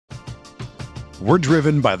We're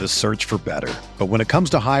driven by the search for better. But when it comes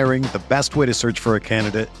to hiring, the best way to search for a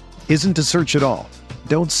candidate isn't to search at all.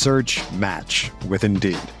 Don't search, match with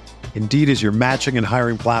Indeed. Indeed is your matching and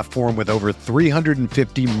hiring platform with over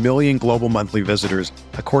 350 million global monthly visitors,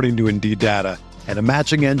 according to Indeed data, and a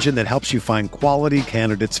matching engine that helps you find quality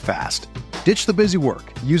candidates fast. Ditch the busy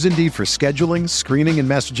work. Use Indeed for scheduling, screening, and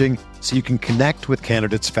messaging so you can connect with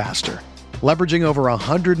candidates faster. Leveraging over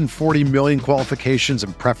 140 million qualifications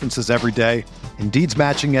and preferences every day, Indeed's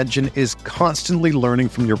matching engine is constantly learning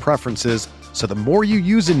from your preferences, so the more you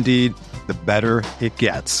use Indeed, the better it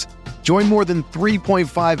gets. Join more than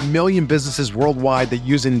 3.5 million businesses worldwide that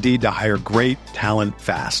use Indeed to hire great talent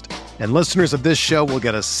fast. And listeners of this show will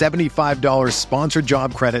get a $75 sponsored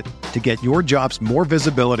job credit to get your jobs more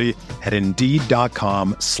visibility at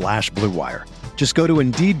Indeed.com/Blue Wire. Just go to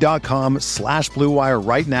Indeed.com/Blue Wire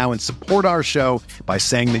right now and support our show by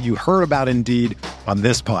saying that you heard about Indeed on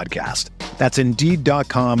this podcast. That's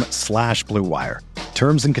Indeed.com/Blue Wire.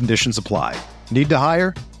 Terms and conditions apply. Need to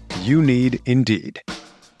hire? You need Indeed.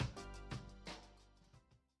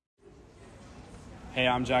 Hey,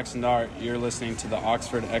 I'm Jackson Dart. You're listening to the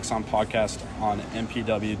Oxford Exxon podcast on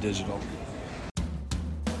MPW Digital.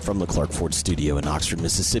 From the Clark Ford Studio in Oxford,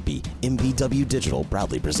 Mississippi, MPW Digital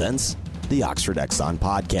proudly presents the Oxford Exxon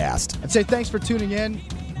podcast. I'd say thanks for tuning in,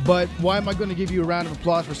 but why am I going to give you a round of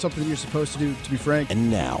applause for something that you're supposed to do, to be frank? And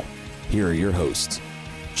now, here are your hosts,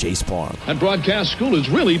 Chase Parham. That broadcast school has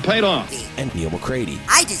really paid off. And Neil McCready.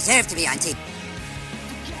 I deserve to be on TV.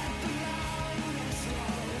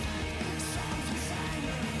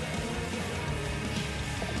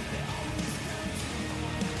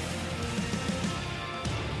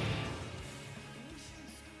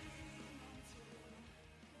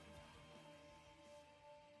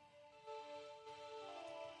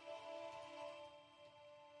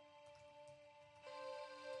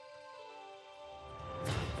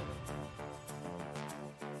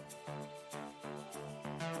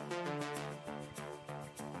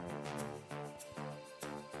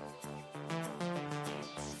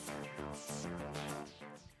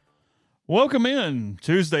 Welcome in,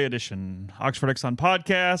 Tuesday edition, Oxford Exxon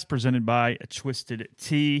podcast, presented by Twisted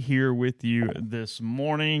Tea, here with you this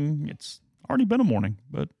morning. It's already been a morning,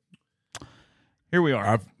 but here we are.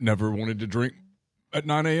 I've never wanted to drink at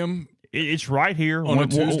 9 a.m. It's right here. On a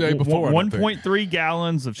Tuesday before. 1.3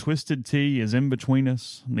 gallons of Twisted Tea is in between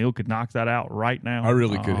us. Neil could knock that out right now. I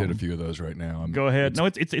really could hit a few of those right now. Go ahead. No,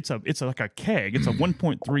 it's like a keg. It's a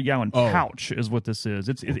 1.3 gallon pouch is what this is.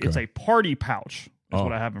 It's a party pouch. That's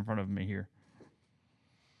what I have in front of me here.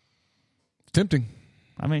 Tempting.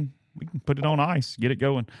 I mean, we can put it on ice, get it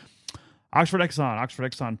going. Oxford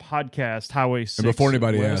Exxon podcast, Highway 6. And before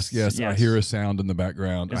anybody West. asks, yes, I hear a sound in the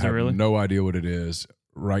background. Is I there have really? no idea what it is.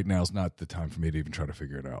 Right now is not the time for me to even try to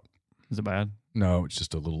figure it out. Is it bad? No, it's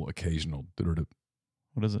just a little occasional. What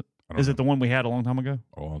is it? Is it the one we had a long time ago?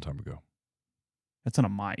 A long time ago. That's on a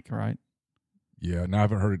mic, right? Yeah, no, I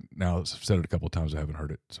haven't heard it. Now, I've said it a couple of times. I haven't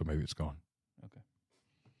heard it, so maybe it's gone. Okay.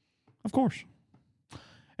 Of course.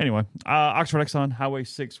 Anyway, Oxford Exxon, Highway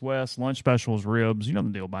 6 West, lunch specials, ribs. You know the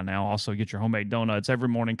deal by now. Also, get your homemade donuts every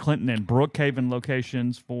morning. Clinton and Brookhaven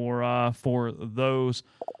locations for those.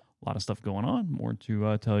 A lot of stuff going on. More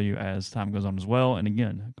to tell you as time goes on as well. And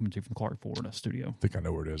again, coming to you from Clark Ford studio. I think I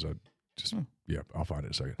know where it is. Yeah, I'll find it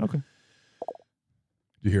in a second. Okay.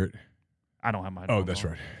 You hear it? I don't have my. Oh, that's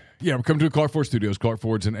right. Yeah, we're coming to the Clark Ford Studios. Clark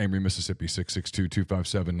Ford's in Amory, Mississippi,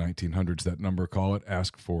 662-257-1900 is that number. Call it.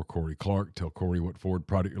 Ask for Corey Clark. Tell Corey what Ford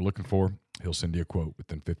product you're looking for. He'll send you a quote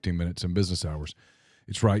within 15 minutes in business hours.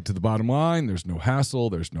 It's right to the bottom line. There's no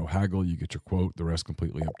hassle. There's no haggle. You get your quote. The rest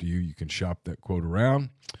completely up to you. You can shop that quote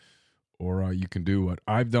around, or you can do what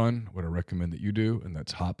I've done, what I recommend that you do, and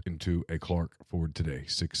that's hop into a Clark Ford today,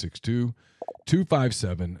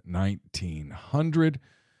 662-257-1900.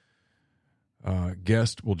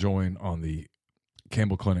 Guest will join on the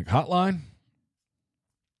Campbell Clinic hotline.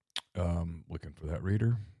 Looking for that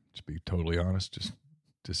reader. To be totally honest,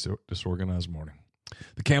 just disorganized morning.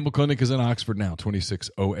 The Campbell Clinic is in Oxford now,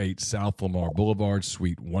 2608 South Lamar Boulevard,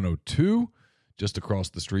 Suite 102. Just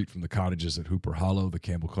across the street from the cottages at Hooper Hollow, the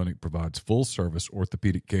Campbell Clinic provides full-service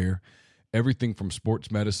orthopedic care, everything from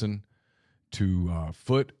sports medicine to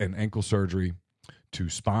foot and ankle surgery, to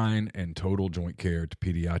spine and total joint care, to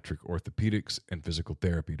pediatric orthopedics and physical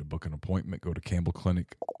therapy. To book an appointment, go to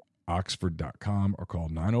campbellclinicoxford.com or call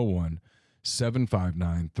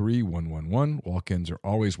 901-759-3111. Walk-ins are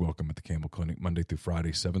always welcome at the Campbell Clinic, Monday through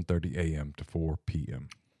Friday, 7:30 a.m. to 4 p.m.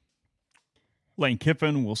 Lane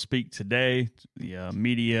Kiffin will speak today to the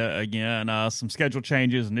media again. Some schedule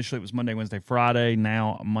changes. Initially, it was Monday, Wednesday, Friday.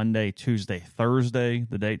 Now Monday, Tuesday, Thursday.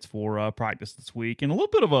 The dates for practice this week, and a little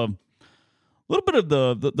bit of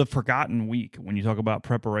the forgotten week when you talk about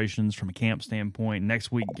preparations from a camp standpoint.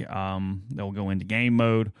 Next week, they'll go into game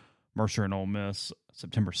mode. Mercer and Ole Miss,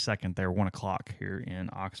 September 2nd. They're 1:00 here in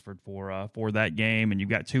Oxford for that game, and you've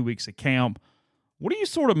got 2 weeks of camp. What do you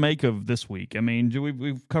sort of make of this week? I mean,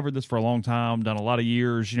 we've covered this for a long time, done a lot of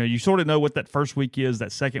years. You know, you sort of know what that first week is,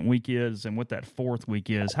 that second week is, and what that fourth week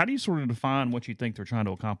is. How do you sort of define what you think they're trying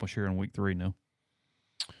to accomplish here in week 3 now?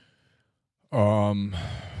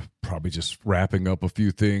 Probably just wrapping up a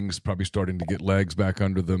few things, probably starting to get legs back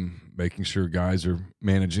under them, making sure guys are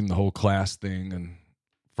managing the whole class thing, and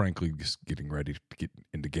frankly, just getting ready to get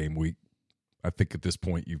into game week. I think at this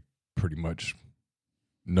point, you pretty much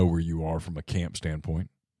know where you are from a camp standpoint.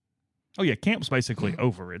 Oh, yeah, camp's basically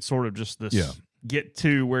over. It's sort of just this get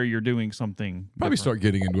to where you're doing something Probably different. start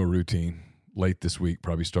getting into a routine late this week,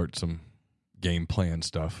 probably start some game plan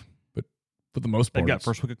stuff. But for the most part, They've got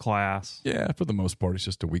first week of class. Yeah, for the most part, it's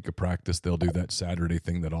just a week of practice. They'll do that Saturday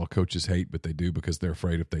thing that all coaches hate, but they do because they're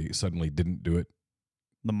afraid if they suddenly didn't do it.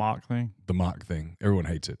 The mock thing? The mock thing. Everyone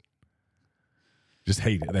hates it. Just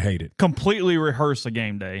hate it. They hate it. Completely rehearse a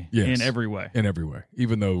game day in every way. In every way.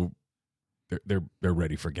 Even though they're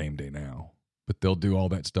ready for game day now. But they'll do all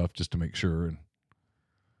that stuff just to make sure. And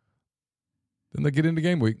then they get into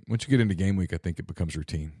game week. Once you get into game week, I think it becomes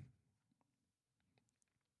routine.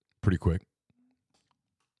 Pretty quick.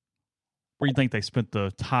 Where do you think they spent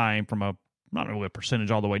the time from a, not really a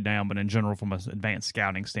percentage all the way down, but in general from an advanced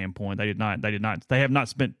scouting standpoint? They have not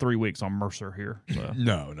spent 3 weeks on Mercer here. So.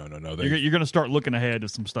 No. You're going to start looking ahead to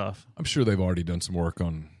some stuff. I'm sure they've already done some work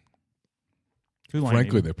on,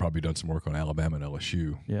 frankly, they've probably done some work on Alabama and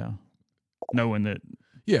LSU. Yeah. Knowing that.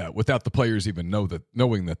 Yeah, without the players even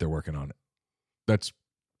knowing that they're working on it. That's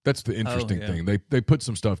the interesting thing. They put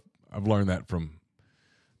some stuff, I've learned that from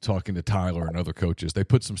talking to Tyler and other coaches. They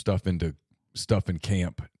put some stuff into stuff in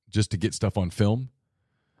camp just to get stuff on film,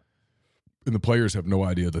 and the players have no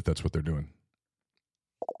idea that that's what they're doing.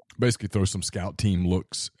 Basically throw some scout team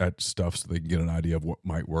looks at stuff so they can get an idea of what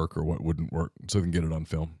might work or what wouldn't work, so they can get it on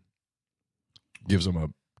film. Gives them a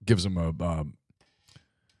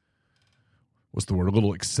what's the word, a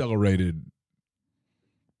little accelerated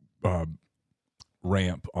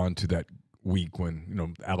ramp onto that week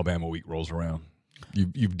when Alabama week rolls around.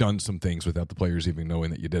 You've done some things without the players even knowing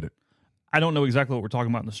that you did it. I don't know exactly what we're talking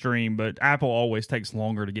about in the stream, but Apple always takes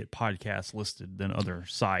longer to get podcasts listed than other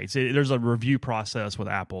sites. There's a review process with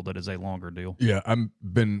Apple that is a longer deal. Yeah, and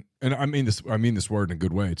I mean this word in a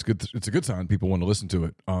good way. It's good. It's a good sign people want to listen to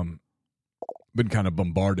it. Been kind of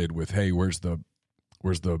bombarded with, hey, where's the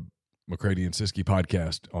McCready and Siskey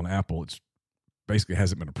podcast on Apple? It's basically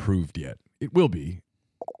hasn't been approved yet. It will be.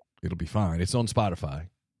 It'll be fine. It's on Spotify,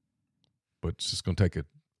 but it's just going to take a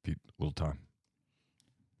little time.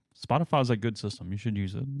 Spotify's a good system. You should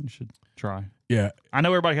use it. You should try. Yeah, I know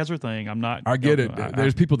everybody has their thing. I'm not. I get it.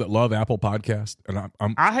 There's people that love Apple Podcast, and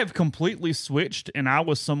I have completely switched, and I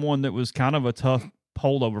was someone that was kind of a tough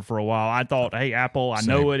holdover for a while. I thought, hey, Apple, I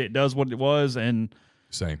know it does what it was, and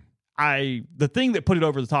same. The thing that put it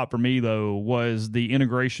over the top for me though was the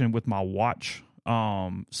integration with my watch.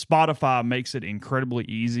 Spotify makes it incredibly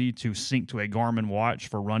easy to sync to a Garmin watch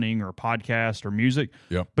for running or podcast or music.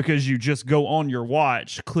 Yep. Because you just go on your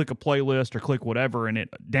watch, click a playlist or click whatever, and it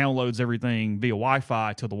downloads everything via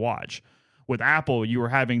Wi-Fi to the watch. With Apple, you were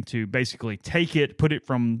having to basically take it, put it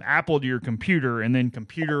from Apple to your computer, and then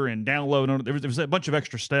computer and download. There was a bunch of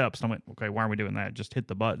extra steps. And I went, okay, why are we doing that? Just hit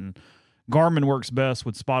the button. Garmin works best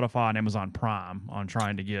with Spotify and Amazon Prime on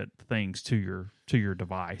trying to get things to your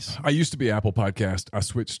device. I used to be Apple Podcast. I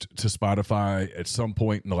switched to Spotify at some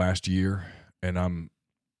point in the last year, and I'm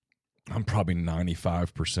probably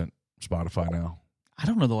 95% Spotify now. I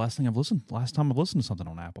don't know the last time I've listened to something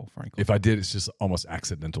on Apple, frankly. If I did, it's just almost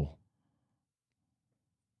accidental.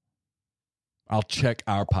 I'll check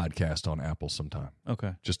our podcast on Apple sometime.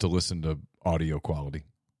 Okay. Just to listen to audio quality.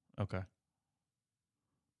 Okay.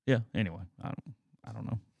 Yeah, anyway, I don't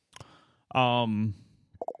know.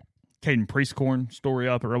 Caden Priestcorn story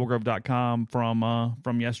up at rebelgrove.com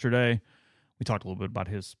from yesterday. We talked a little bit about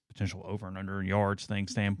his potential over and under yards thing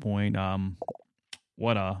standpoint.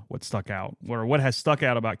 What stuck out? What has stuck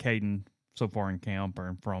out about Caden so far in camp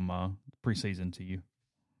or from preseason to you?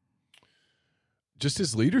 Just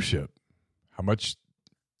his leadership. How much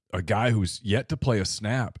a guy who's yet to play a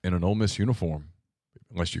snap in an Ole Miss uniform,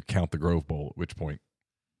 unless you count the Grove Bowl, at which point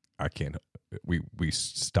I can't. We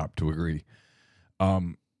stopped to agree.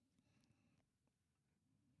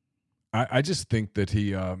 I just think that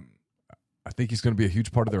I think he's going to be a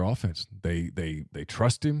huge part of their offense. They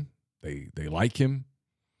trust him. They like him.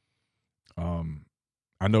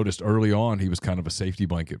 I noticed early on he was kind of a safety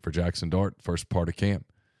blanket for Jackson Dart first part of camp.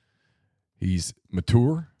 He's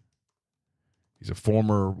mature. He's a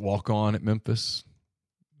former walk-on at Memphis.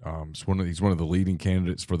 He's one of the leading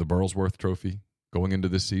candidates for the Burlsworth Trophy going into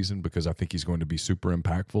this season because I think he's going to be super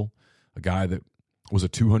impactful. A guy that was a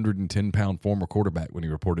 210-pound former quarterback when he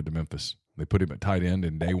reported to Memphis. They put him at tight end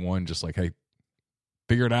in day one, just like, hey,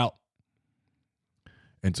 figure it out.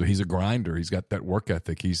 And so he's a grinder. He's got that work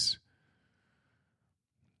ethic. He's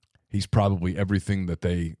probably everything that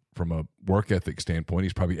they, from a work ethic standpoint,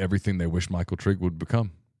 he's probably everything they wish Michael Trigg would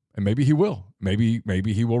become. And maybe he will. Maybe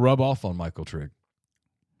he will rub off on Michael Trigg.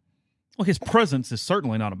 Well, his presence is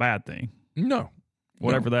certainly not a bad thing. No.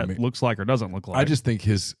 Whatever looks like or doesn't look like. I just think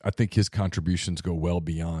his contributions go well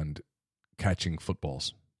beyond catching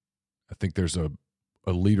footballs. I think there's a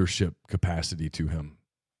leadership capacity to him.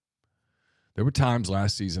 There were times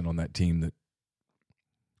last season on that team that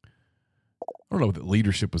I don't know that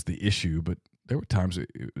leadership was the issue, but there were times it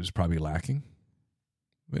was probably lacking.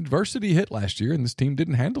 Adversity hit last year, and this team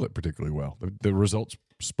didn't handle it particularly well. The results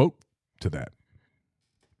spoke to that.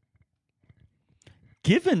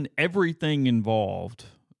 Given everything involved,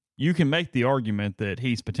 you can make the argument that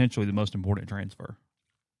he's potentially the most important transfer.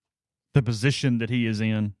 The position that he is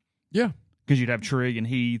in. Yeah. Because you'd have Trigg and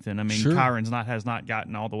Heath, and I mean, sure. Kyron has not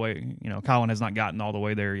gotten all the way, Colin has not gotten all the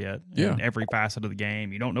way there yet. Yeah. In every facet of the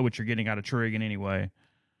game. You don't know what you're getting out of Trigg in any way.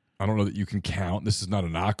 I don't know that you can count. This is not a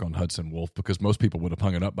knock on Hudson Wolf because most people would have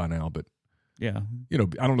hung it up by now, but yeah,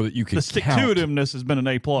 I don't know that you can. The stick-to-itiveness has been an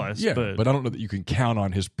A+. Yeah, but I don't know that you can count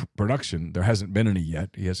on his production. There hasn't been any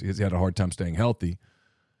yet. He's had a hard time staying healthy.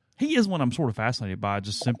 He is one I'm sort of fascinated by,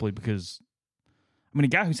 just simply because, I mean, a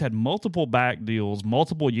guy who's had multiple back deals,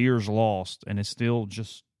 multiple years lost, and is still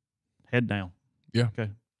just head down. Yeah.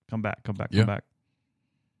 Okay, come back. Yeah.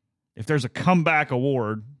 If there's a comeback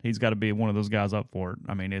award, he's got to be one of those guys up for it.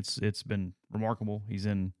 I mean, it's been remarkable. He's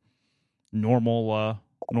in normal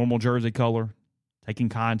jersey color, taking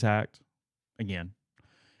contact. Again,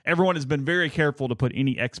 everyone has been very careful to put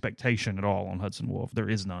any expectation at all on Hudson Wolf. There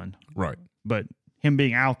is none. Right. But him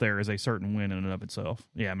being out there is a certain win in and of itself.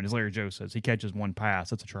 Yeah, I mean, as Larry Joe says, he catches one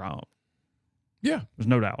pass, that's a triumph. Yeah. There's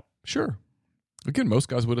no doubt. Sure. Again, most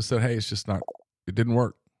guys would have said, hey, it didn't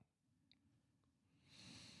work.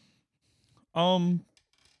 No,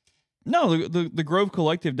 the Grove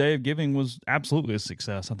Collective Day of Giving was absolutely a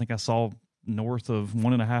success. I think I saw north of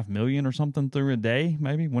 1.5 million or something through a day,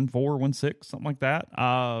 maybe 1.4, 1.6, something like that.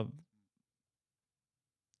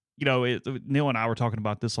 Neil and I were talking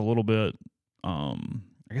about this a little bit. I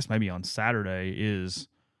guess maybe on Saturday is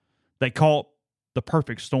they call it the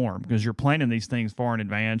perfect storm because you're planning these things far in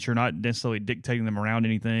advance. You're not necessarily dictating them around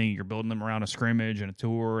anything. You're building them around a scrimmage and a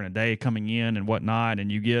tour and a day coming in and whatnot,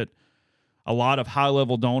 and you get a lot of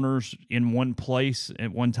high-level donors in one place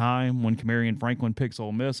at one time. When Kamarion Franklin picks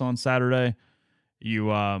Ole Miss on Saturday, you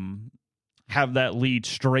have that lead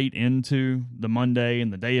straight into the Monday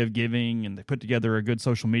and the Day of Giving, and they put together a good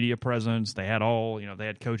social media presence. They had they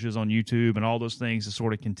had coaches on YouTube and all those things to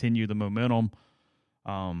sort of continue the momentum.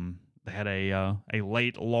 They had a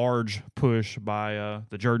late large push by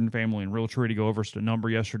the Jordan family and Realtree to go over a number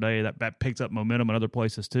yesterday. That picked up momentum in other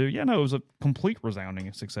places too. Yeah, no, it was a complete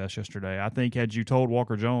resounding success yesterday. I think had you told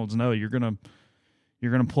Walker Jones, no, you're gonna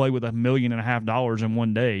play with $1.5 million in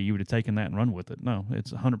one day, you would have taken that and run with it. No,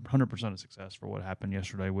 it's 100% a success for what happened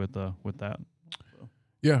yesterday with that. So.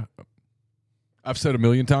 Yeah, I've said a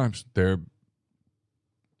million times there.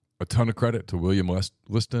 A ton of credit to William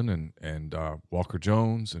Liston and Walker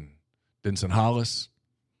Jones and Denson Hollis,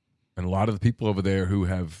 and a lot of the people over there who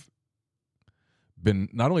have been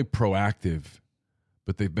not only proactive,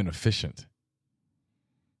 but they've been efficient.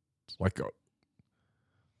 It's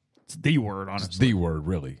the word, honestly. It's the word,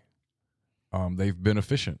 really. They've been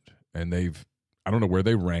efficient, and I don't know where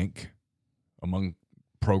they rank among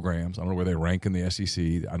programs. I don't know where they rank in the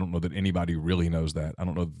SEC. I don't know that anybody really knows that. I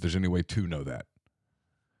don't know that there's any way to know that.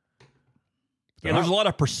 There's a lot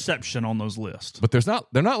of perception on those lists. But they're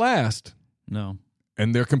not last. No.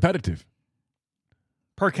 And they're competitive.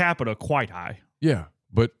 Per capita, quite high. Yeah.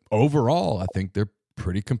 But overall, I think they're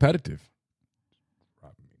pretty competitive.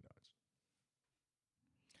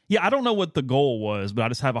 Yeah, I don't know what the goal was, but I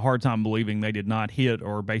just have a hard time believing they did not hit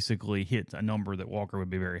or basically hit a number that Walker would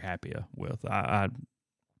be very happy with.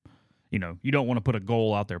 You don't want to put a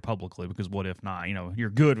goal out there publicly because what if not? You're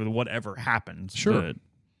good with whatever happens. Sure. But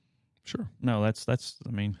sure. No, that's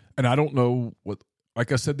I mean. And I don't know what,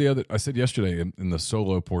 like I said yesterday in the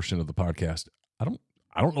solo portion of the podcast,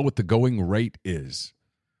 I don't know what the going rate is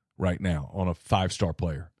right now on a 5-star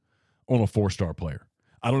player, on a 4-star player.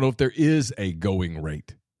 I don't know if there is a going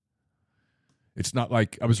rate. It's not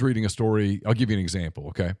like I was reading a story. I'll give you an example,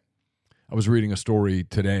 okay? I was reading a story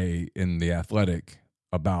today in The Athletic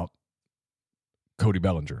about Cody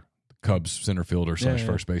Bellinger, the Cubs center fielder /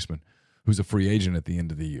 first baseman, who's a free agent at the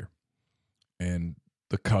end of the year. And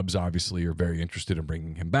the Cubs obviously are very interested in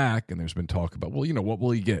bringing him back, and there's been talk about, well, what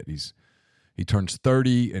will he get? He turns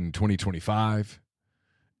 30 in 2025,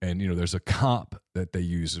 and there's a comp that they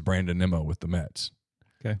use is Brandon Nimmo with the Mets.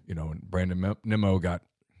 Okay, and Brandon Nimmo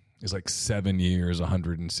is like 7 years,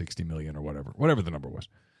 $160 million or whatever the number was,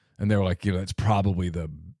 and they were like, that's probably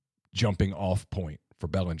the jumping off point for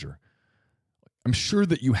Bellinger. I'm sure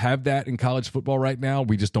that you have that in college football right now.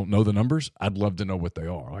 We just don't know the numbers. I'd love to know what they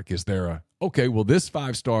are. Like, is there okay, well, this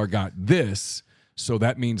 5-star got this, so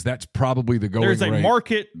that means that's probably the going rate. There's a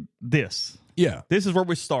market this. Yeah. This is where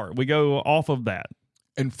we start. We go off of that.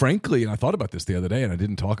 And frankly, and I thought about this the other day, and I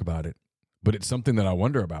didn't talk about it, but it's something that I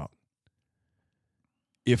wonder about.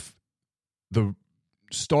 If the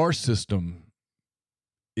star system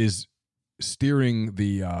is steering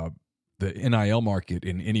the NIL market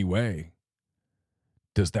in any way,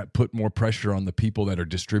 does that put more pressure on the people that are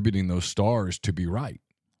distributing those stars to be right?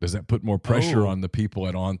 Does that put more pressure on the people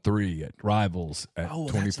at On3, at Rivals, at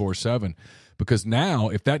 24/7? Because now,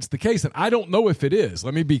 if that's the case, and I don't know if it is,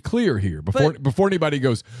 let me be clear here before anybody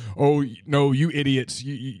goes, "Oh no, you idiots,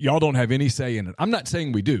 y'all don't have any say in it." I'm not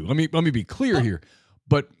saying we do. Let me be clear here.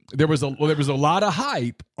 But there was a lot of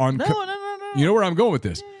hype on. No. You know where I'm going with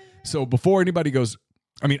this. So before anybody goes,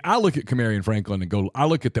 I mean, I look at Kamarion Franklin and I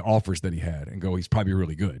look at the offers that he had and go, he's probably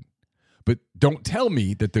really good. But don't tell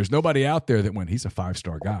me that there's nobody out there that went, he's a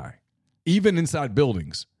 5-star guy. Even inside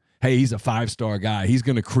buildings, hey, he's a 5-star guy. He's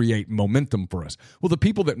going to create momentum for us. Well, the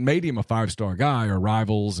people that made him a 5-star guy are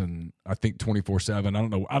Rivals and I think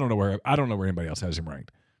 24/7. I don't know where anybody else has him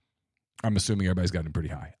ranked. I'm assuming everybody's got him pretty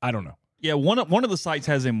high. I don't know. Yeah, one of the sites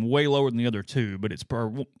has him way lower than the other two, but it's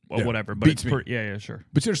whatever. But beats it's me. Yeah, sure.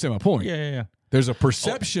 But you understand my point. Yeah. There's a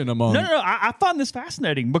perception among. No. I find this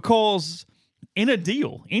fascinating because in a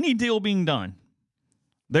deal, any deal being done,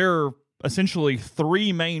 there are essentially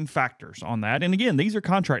 3 main factors on that. And again, these are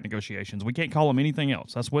contract negotiations. We can't call them anything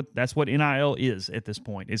else. That's what NIL is at this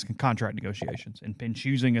point, is contract negotiations and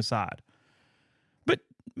choosing a side. But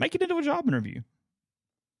make it into a job interview.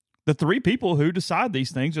 The 3 people who decide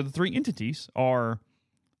these things, or the 3 entities, are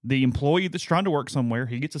the employee that's trying to work somewhere.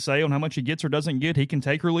 He gets a say on how much he gets or doesn't get. He can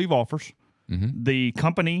take or leave offers. Mm-hmm. The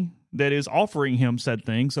company that is offering him said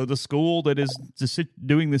thing, so the school that is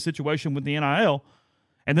doing the situation with the NIL.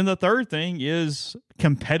 And then the third thing is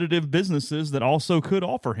competitive businesses that also could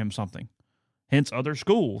offer him something, hence other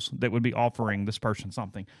schools that would be offering this person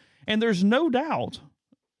something. And there's no doubt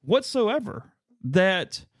whatsoever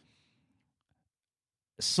that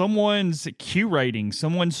someone's Q rating,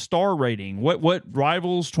 someone's star rating, what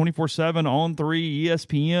Rivals, 24/7, On3,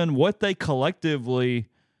 ESPN, what they collectively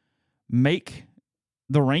make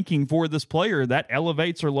the ranking for this player, that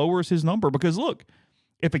elevates or lowers his number. Because look,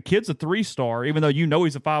 if a kid's a 3-star, even though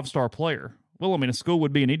he's a 5-star player, well, I mean, a school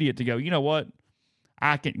would be an idiot to go, you know what,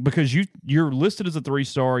 I can, because you're listed as a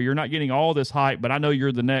 3-star, you're not getting all this hype, but I know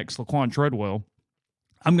you're the next Laquan Treadwell.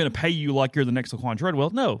 I'm going to pay you like you're the next Laquan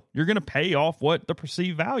Treadwell. No, you're going to pay off what the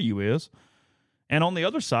perceived value is. And on the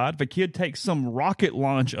other side, if a kid takes some rocket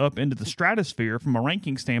launch up into the stratosphere from a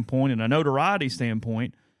ranking standpoint and a notoriety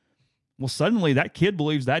standpoint, well, suddenly that kid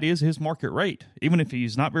believes that is his market rate, even if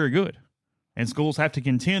he's not very good. And schools have to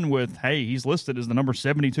contend with, hey, he's listed as the number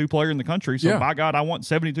 72 player in the country, so by God, I want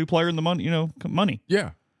 72 player in the money. Money.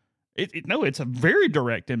 Yeah. It's a very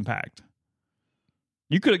direct impact.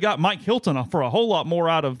 You could have got Mike Hilton for a whole lot more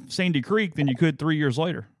out of Sandy Creek than you could 3 years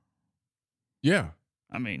later. Yeah.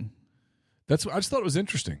 I mean, I just thought it was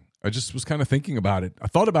interesting. I just was kind of thinking about it. I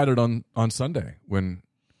thought about it on Sunday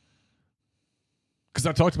because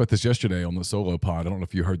I talked about this yesterday on the solo pod. I don't know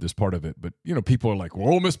if you heard this part of it, but people are like, "Well,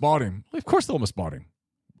 Ole Miss bought him." Well, of course, Ole Miss bought him.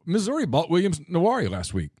 Missouri bought Williams Nawari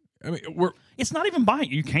last week. I mean, it's not even buying.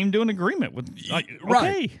 You came to an agreement with,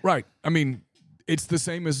 right. I mean, it's the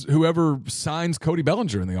same as whoever signs Cody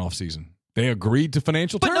Bellinger in the offseason. They agreed to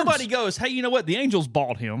financial terms. But nobody goes, hey, you know what? The Angels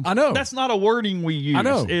bought him. I know. That's not a wording we use. I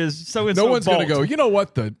know. No one's going to go, you know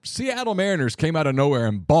what? The Seattle Mariners came out of nowhere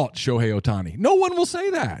and bought Shohei Ohtani. No one will say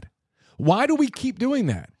that. Why do we keep doing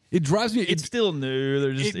that? It drives me. It's still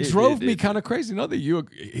new. It drove me kind of crazy. No, that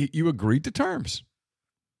you agreed to terms.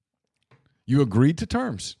 You agreed to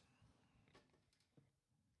terms.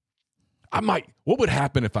 What would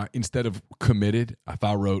happen if I, instead of committed, if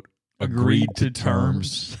I wrote agreed to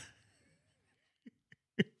terms?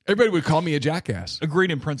 Everybody would call me a jackass.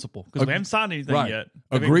 Agreed in principle, because we haven't signed anything Right. yet.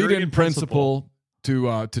 Agreed in principle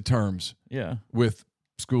to terms Yeah. with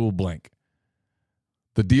school blank.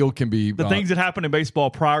 The deal can be The things that happen in baseball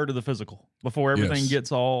prior to the physical, before everything Yes.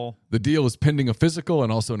 gets all. the deal is pending a physical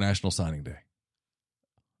and also National Signing Day.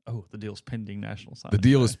 Oh, the deal's pending national signing. The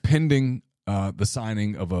deal day. is pending the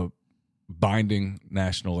signing of a binding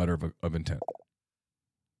national letter of intent.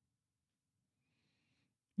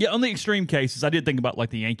 Yeah, on the extreme cases, I did think about like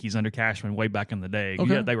the Yankees under Cashman way back in the day.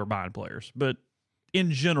 Okay. Yeah, they were buying players, but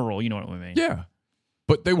in general, you know what I mean. Yeah.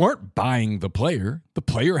 But they weren't buying the player. The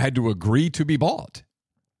player had to agree to be bought.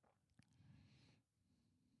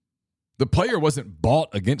 The player wasn't bought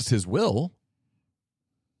against his will.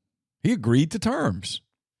 He agreed to terms.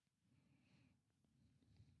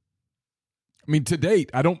 I mean, to date,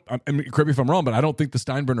 I mean, correct me if I'm wrong, but I don't think the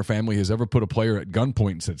Steinbrenner family has ever put a player at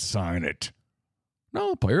gunpoint and said, sign it.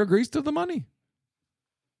 No, the player agrees to the money.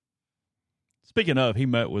 Speaking of,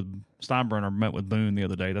 Steinbrenner met with Boone the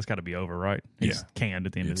other day. That's got to be over, right? He's canned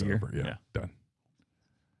at the end It's of the year. over. Yeah, done.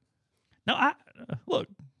 No, look,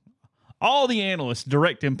 all the analysts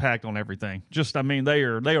direct impact on everything. Just, I mean, they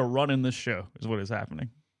are running this show is what is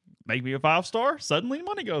happening. Make me a 5-star, suddenly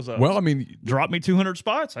money goes up. Well, I mean, drop me 200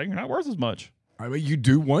 spots. Hey, you're not worth as much. I mean, you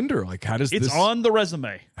do wonder, like, how does It's this on the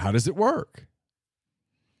resume. How does it work?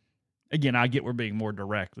 Again, I get we're being more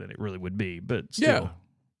direct than it really would be, but still, Yeah,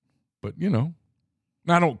 but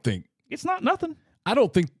I don't think it's not nothing. I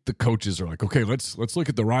don't think the coaches are like, okay, let's look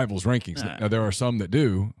at the rivals rankings. Nah. Now, there are some that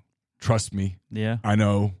do. Trust me, Yeah, I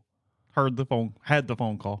know. had the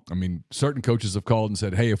phone call. I mean, certain coaches have called and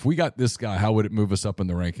said, "Hey, if we got this guy, how would it move us up in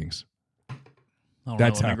the rankings?" I don't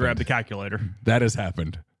That's know. Let me happened. grab the calculator. That has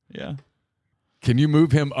happened. Yeah. Can you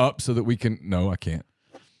move him up so that we can? No, I can't.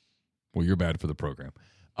 Well, you're bad for the program.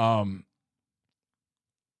 I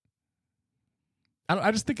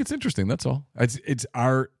just think it's interesting. That's all. It's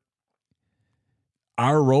our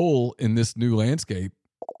role in this new landscape,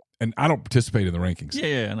 and I don't participate in the rankings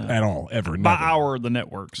Yeah, no. at all, ever. By never. the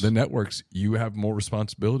networks. The networks, you have more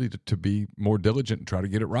responsibility to be more diligent and try to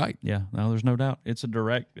get it right. Yeah, no, there's no doubt. It's a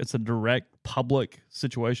direct public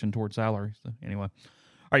situation towards salary. So anyway,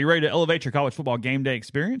 are you ready to elevate your college football game day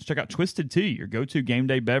experience? Check out Twisted Tea, your go-to game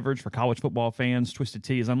day beverage for college football fans. Twisted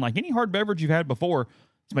Tea is unlike any hard beverage you've had before.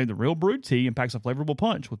 It's made the real brewed tea and packs a flavorful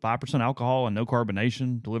punch with 5% alcohol and no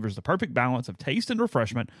carbonation. Delivers the perfect balance of taste and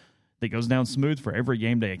refreshment that goes down smooth for every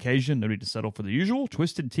game day occasion. No need to settle for the usual.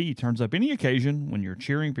 Twisted Tea turns up any occasion when you're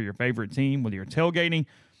cheering for your favorite team, whether you're tailgating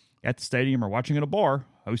at the stadium or watching at a bar,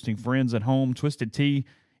 hosting friends at home. Twisted Tea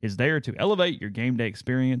is there to elevate your game day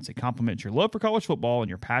experience. It complements your love for college football and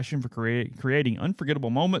your passion for creating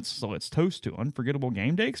unforgettable moments. So let's toast to unforgettable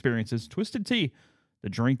game day experiences. Twisted Tea, the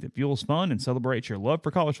drink that fuels fun and celebrates your love for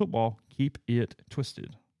college football. Keep it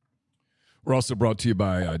twisted. We're also brought to you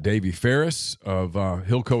by Davey Ferris of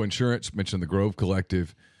Hilco Insurance. Mentioned the Grove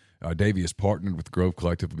Collective. Davey is partnered with Grove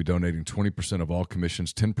Collective. Will be donating 20% of all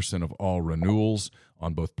commissions, 10% of all renewals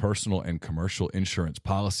on both personal and commercial insurance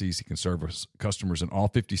policies. He can service customers in all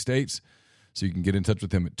 50 states. So you can get in touch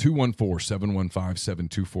with him at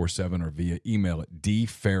 214-715-7247 or via email at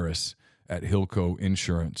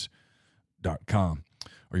dferris@hilcoinsurance.com.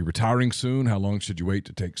 Are you retiring soon? How long should you wait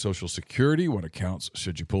to take Social Security? What accounts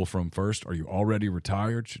should you pull from first? Are you already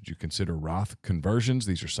retired? Should you consider Roth conversions?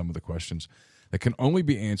 These are some of the questions that can only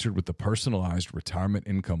be answered with the personalized retirement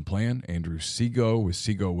income plan. Andrew Sego with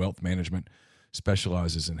Sego Wealth Management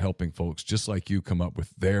specializes in helping folks just like you come up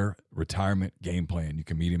with their retirement game plan. You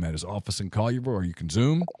can meet him at his office in Collierville, or you can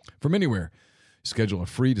Zoom from anywhere. Schedule a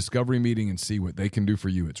free discovery meeting and see what they can do for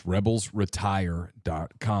you. It's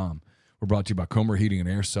rebelsretire.com. We're brought to you by Comer Heating and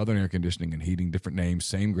Air, Southern Air Conditioning and Heating. Different names,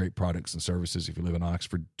 same great products and services. If you live in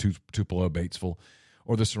Oxford, Tupelo, Batesville,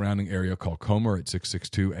 or the surrounding area, call Comer at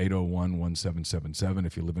 662-801-1777.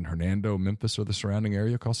 If you live in Hernando, Memphis, or the surrounding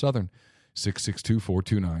area, call Southern,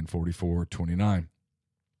 662-429-4429.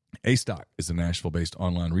 A-Stock is a Nashville-based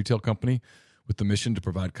online retail company with the mission to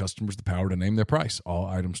provide customers the power to name their price. All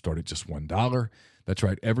items start at just $1. That's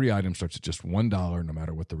right. Every item starts at just $1, no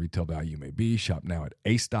matter what the retail value may be. Shop now at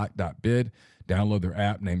astock.bid. Download their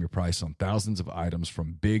app. Name your price on thousands of items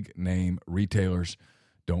from big-name retailers.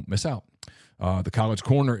 Don't miss out. The College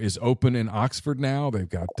Corner is open in Oxford now. They've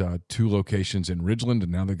got 2 locations in Ridgeland,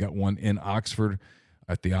 and now they've got one in Oxford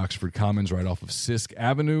at the Oxford Commons right off of Sisk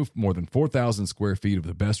Avenue. More than 4,000 square feet of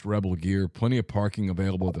the best Rebel gear. Plenty of parking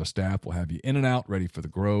available. The staff will have you in and out, ready for the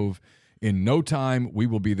Grove. In no time, we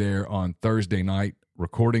will be there on Thursday night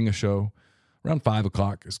recording a show. Around 5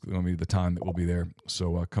 o'clock is going to be the time that we'll be there.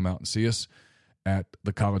 So come out and see us at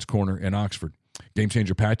the College Corner in Oxford. Game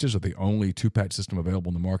Changer patches are the only 2-patch system available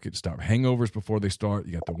in the market to stop hangovers before they start.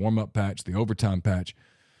 You got the warm-up patch, the overtime patch.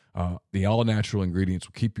 The all-natural ingredients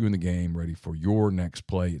will keep you in the game, ready for your next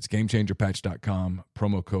play. It's GameChangerPatch.com,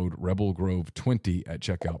 promo code RebelGrove20 at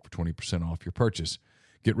checkout for 20% off your purchase.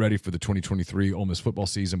 Get ready for the 2023 Ole Miss football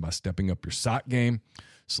season by stepping up your sock game.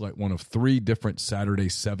 Select one of 3 different Saturday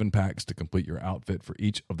 7-packs to complete your outfit for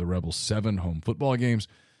each of the Rebels' 7 home football games.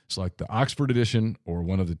 Select the Oxford edition or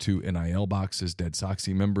one of the 2 NIL boxes. Dead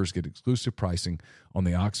Soxy members get exclusive pricing on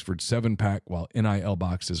the Oxford 7-pack, while NIL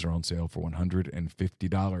boxes are on sale for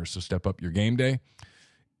 $150. So step up your game day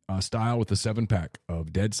style with the 7-pack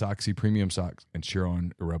of Dead Soxy premium socks and cheer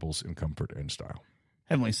on your Rebels in comfort and style.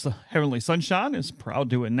 Heavenly Sunshine is proud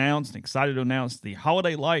to announce and excited to announce the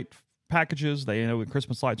Holiday Light packages. They know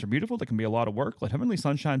Christmas lights are beautiful. They can be a lot of work. Let Heavenly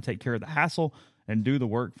Sunshine take care of the hassle and do the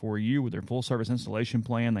work for you with their full-service installation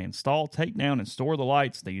plan. They install, take down, and store the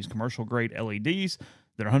lights. They use commercial-grade LEDs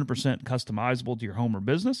that are 100% customizable to your home or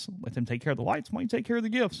business. Let them take care of the lights while you take care of the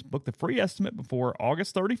gifts. Book the free estimate before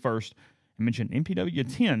August 31st and mention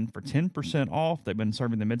MPW10 for 10% off. They've been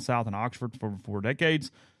serving the Mid-South and Oxford for 4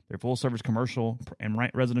 decades. Their full-service commercial and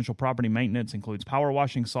residential property maintenance includes power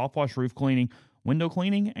washing, soft wash, roof cleaning, window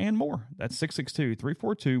cleaning, and more. That's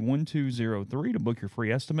 662-342-1203 to book your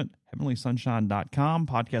free estimate. HeavenlySunshine.com.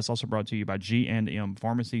 Podcast also brought to you by G&M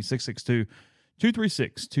Pharmacy,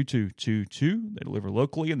 662-236-2222. They deliver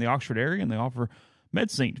locally in the Oxford area, and they offer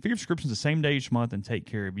MedSync for your prescriptions the same day each month and take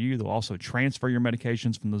care of you. They'll also transfer your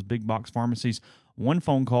medications from those big box pharmacies. One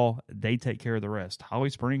phone call, they take care of the rest. Holly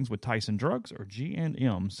Springs with Tyson Drugs or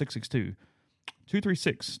G&M,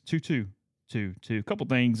 662-236-2222. A couple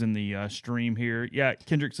things in the stream here. Yeah,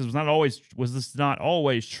 Kendrick says, was this not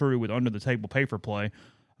always true with under the table pay for play?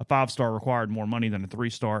 A 5-star required more money than a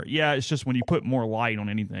 3-star. Yeah, it's just when you put more light on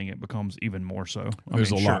anything, it becomes even more so.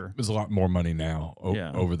 There's a lot more money now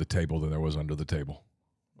over the table than there was under the table.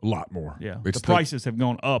 A lot more. Yeah, the prices have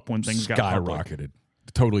gone up when things got skyrocketed.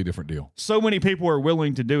 Totally different deal. So many people are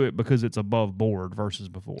willing to do it because it's above board versus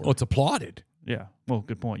before. Well, it's applauded. Yeah. Well,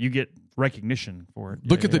 good point. You get recognition for it.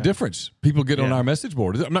 Look at the difference. People get on our message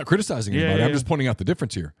board. I'm not criticizing anybody. I'm just pointing out the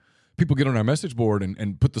difference here. People get on our message board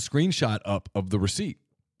and put the screenshot up of the receipt.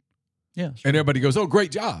 Yeah. And everybody goes, oh,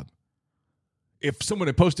 great job. If someone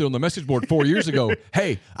had posted on the message board 4 years ago,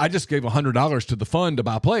 hey, I just gave $100 to the fund to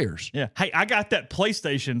buy players. Yeah. Hey, I got that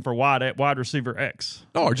PlayStation for wide receiver X.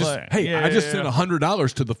 No, or just, I just sent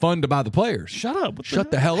 $100 to the fund to buy the players. Shut up. Shut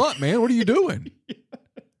the hell up, man. What are you doing?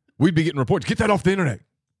 We'd be getting reports. Get that off the internet.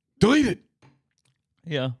 Delete it.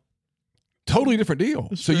 Yeah. Totally different deal.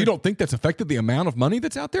 So you don't think that's affected the amount of money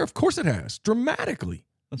that's out there? Of course it has. Dramatically.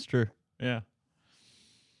 That's true. Yeah.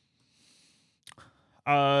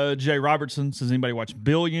 Jay Robertson says, anybody watch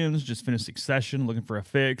Billions? Just finished Succession, looking for a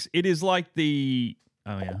fix. It is like the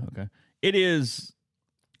it's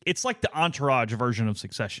like the Entourage version of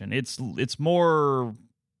Succession. It's more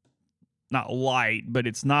not light, but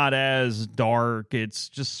it's not as dark. It's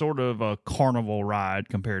just sort of a carnival ride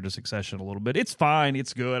compared to Succession a little bit. It's fine.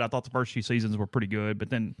 It's good. I thought the first few seasons were pretty good, but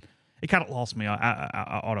then it kind of lost me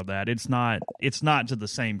out of that. It's not to the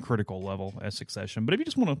same critical level as Succession. But if you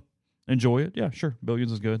just want to enjoy it, yeah, sure.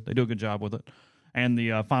 Billions is good. They do a good job with it. And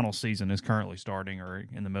the final season is currently starting or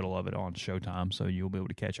in the middle of it on Showtime, so you'll be able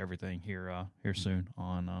to catch everything here soon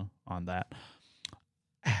on that.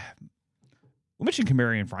 We mentioned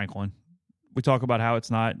Kamarion Franklin. We talk about how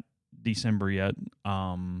it's not December yet.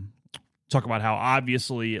 Talk about how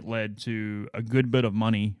obviously it led to a good bit of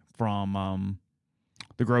money from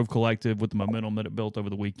the Grove Collective with the momentum that it built over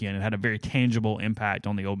the weekend. It had a very tangible impact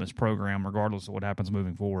on the Ole Miss program, regardless of what happens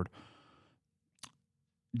moving forward.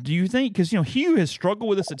 Do you think, because Hugh has struggled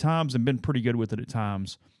with this at times and been pretty good with it at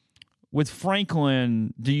times, with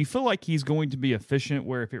Franklin, do you feel like he's going to be efficient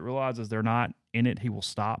where if it realizes they're not in it, he will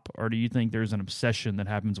stop? Or do you think there's an obsession that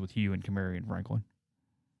happens with Hugh and Kamarion Franklin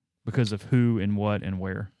because of who and what and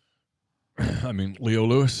where? I mean, Leo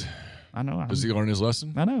Lewis. I know. Does he learn his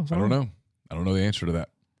lesson? I know. I don't know. I don't know the answer to that.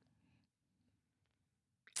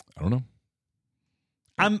 I don't know.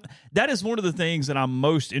 That is one of the things that I'm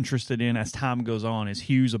most interested in as time goes on is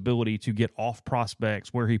Hugh's ability to get off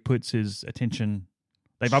prospects where he puts his attention.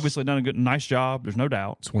 They've obviously done a nice job. There's no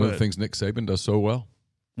doubt. It's one of the things Nick Saban does so well.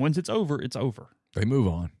 Once it's over, it's over. They move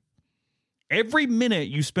on. Every minute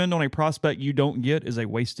you spend on a prospect you don't get is a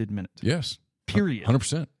wasted minute. Yes. Period.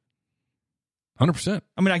 100%. 100%.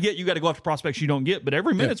 I mean, I get you got to go after prospects you don't get, but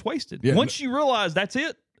every minute's wasted. Yeah. Once you realize that's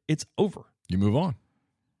it, it's over. You move on.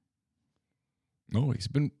 No,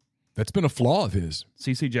 that's been a flaw of his.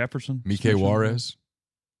 C.C. Jefferson. Mike Juarez.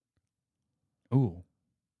 Ooh.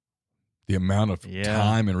 The amount of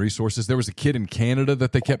time and resources. There was a kid in Canada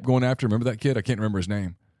that they kept going after. Remember that kid? I can't remember his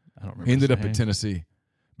name. I don't remember. He ended up at Tennessee,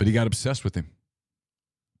 but he got obsessed with him.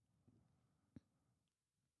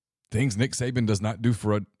 Things Nick Saban does not do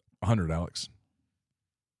for 100, Alex.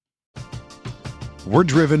 We're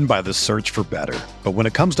driven by the search for better. But when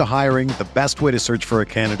it comes to hiring, the best way to search for a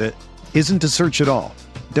candidate isn't to search at all.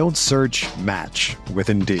 Don't search, match with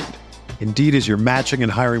Indeed. Indeed is your matching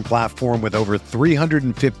and hiring platform with over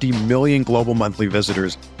 350 million global monthly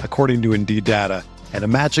visitors, according to Indeed data, and a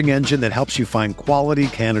matching engine that helps you find quality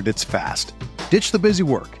candidates fast. Ditch the busy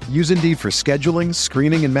work. Use Indeed for scheduling,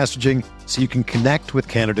 screening, and messaging so you can connect with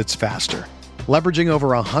candidates faster. Leveraging over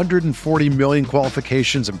 140 million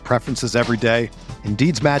qualifications and preferences every day,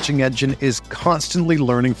 Indeed's matching engine is constantly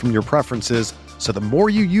learning from your preferences, so the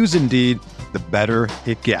more you use Indeed, the better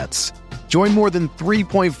it gets. Join more than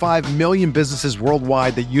 3.5 million businesses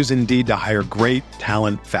worldwide that use Indeed to hire great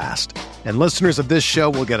talent fast. And listeners of this show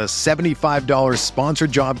will get a $75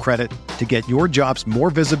 sponsored job credit to get your jobs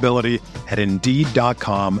more visibility at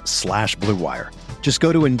Indeed.com/Blue Wire. Just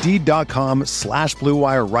go to Indeed.com/Blue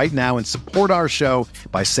Wire right now and support our show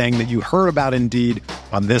by saying that you heard about Indeed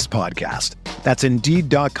on this podcast. That's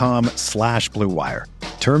Indeed.com/Blue Wire.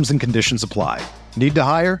 Terms and conditions apply. Need to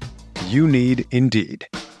hire? You need Indeed.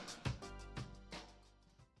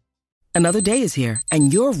 Another day is here,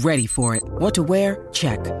 and you're ready for it. What to wear?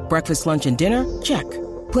 Check. Breakfast, lunch, and dinner? Check.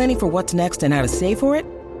 Planning for what's next and how to save for it?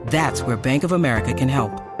 That's where Bank of America can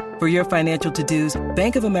help. For your financial to-dos,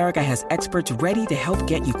 Bank of America has experts ready to help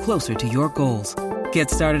get you closer to your goals.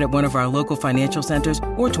 Get started at one of our local financial centers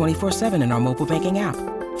or 24/7 in our mobile banking app.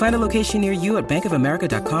 Find a location near you at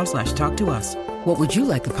bankofamerica.com/talktous. What would you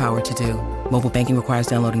like the power to do? Mobile banking requires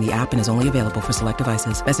downloading the app and is only available for select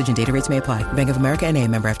devices. Message and data rates may apply. Bank of America NA,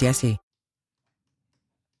 member FDIC.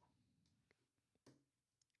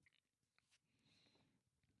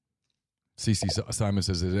 CC Simon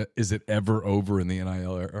says, is it ever over in the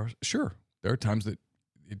NIL era? Sure. There are times that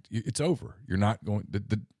it's over. You're not going,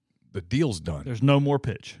 the deal's done. There's no more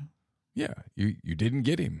pitch. Yeah. You didn't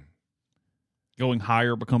get him. Going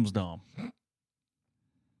higher becomes dumb.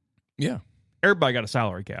 Yeah. Everybody got a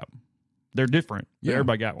salary cap. They're different. Yeah.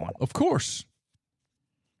 Everybody got one. Of course.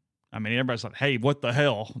 I mean, everybody's like, hey, what the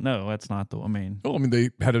hell? No, that's not Well, I mean, they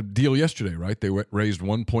had a deal yesterday, right? They raised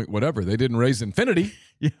 1 point whatever. They didn't raise infinity.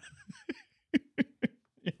 Yeah.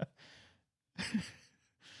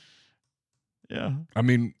 Yeah. I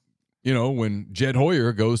mean, when Jed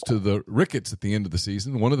Hoyer goes to the Ricketts at the end of the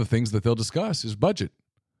season, one of the things that they'll discuss is budget.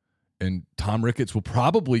 And Tom Ricketts will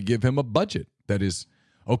probably give him a budget that is,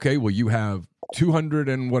 okay, well, you have $200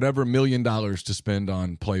 and whatever million to spend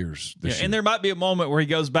on players this year. And there might be a moment where he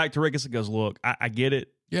goes back to Ricketts and goes, look, I get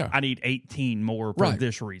it. Yeah. I need 18 more for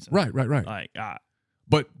this reason. Right. Like,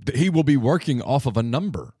 but he will be working off of a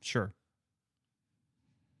number. Sure.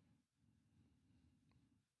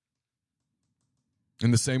 In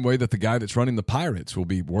the same way that the guy that's running the Pirates will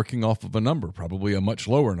be working off of a number, probably a much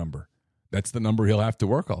lower number. That's the number he'll have to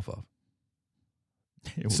work off of.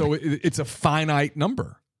 So it's a finite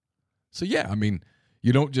number. So, yeah, I mean,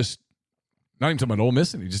 you don't just, not even talking about Ole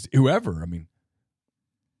Miss, just whoever. I mean,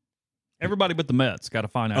 everybody but the Mets got a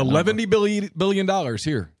finite $11 billion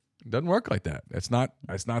here. It doesn't work like that. That's not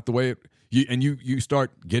the way you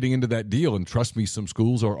start getting into that deal, and trust me, some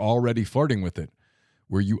schools are already flirting with it,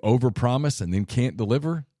 where you overpromise and then can't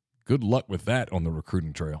deliver. Good luck with that on the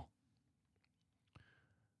recruiting trail.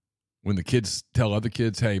 When the kids tell other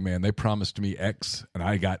kids, hey, man, they promised me X, and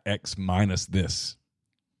I got X minus this.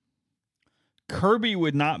 Kirby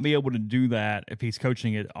would not be able to do that if he's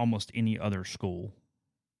coaching at almost any other school.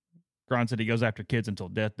 Gron said he goes after kids until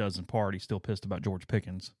death does them part. He's still pissed about George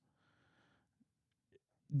Pickens.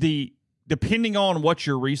 Depending on what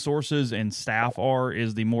your resources and staff are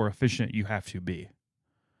is the more efficient you have to be.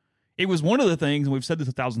 It was one of the things, and we've said this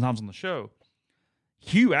 1,000 times on the show,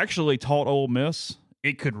 Hugh actually taught Ole Miss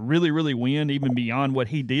it could really, really win even beyond what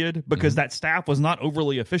he did because that staff was not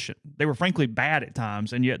overly efficient. They were frankly bad at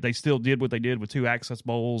times, and yet they still did what they did with 2 Access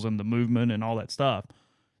Bowls and the movement and all that stuff.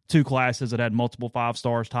 2 classes that had multiple 5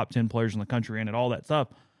 stars, top 10 players in the country in it, all that stuff.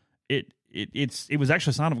 It was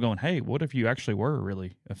actually a sign of going, hey, what if you actually were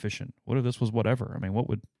really efficient? What if this was whatever? I mean, what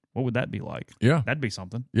would that be like? Yeah. That'd be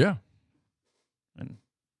something. Yeah. And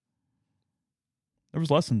there was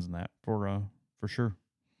lessons in that for sure.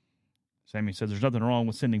 Sammy said there's nothing wrong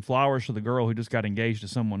with sending flowers to the girl who just got engaged to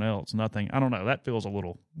someone else. Nothing. I don't know. That feels a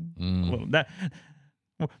little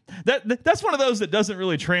that's one of those that doesn't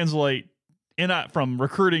really translate from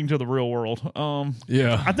recruiting to the real world.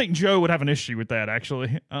 Yeah. I think Joe would have an issue with that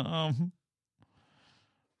actually.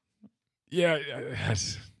 Yeah.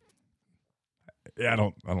 Yeah,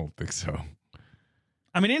 I don't think so.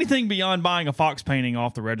 I mean, anything beyond buying a Fox painting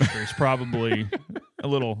off the registry is probably a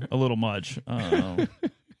little much.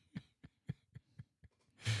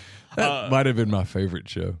 That might have been my favorite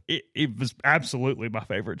show. It was absolutely my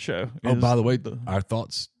favorite show. Oh, by the way, our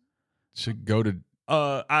thoughts should go to.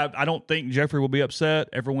 I don't think Jeffrey will be upset.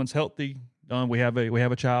 Everyone's healthy. We have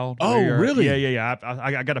a child. Oh, really? Yeah.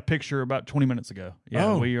 I got a picture about 20 minutes ago.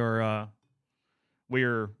 Yeah, we are.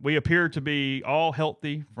 We appear to be all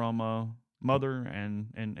healthy from mother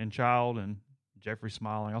and child, and Jeffrey's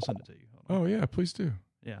smiling. I'll send it to you. Oh yeah, please do.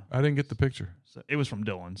 Yeah, I didn't get the picture. So it was from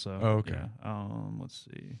Dylan. So okay. Yeah. Let's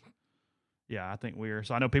see. Yeah, I think we are.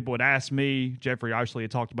 So I know people had asked me. Jeffrey obviously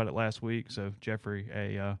had talked about it last week. So Jeffrey,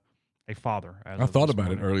 a father. I thought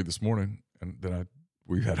about it early this morning, and then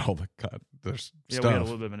we had all the stuff. We had a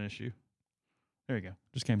little bit of an issue. There you go.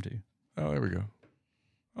 Just came to you. Oh, there we go.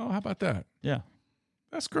 Oh, how about that? Yeah,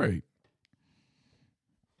 that's great.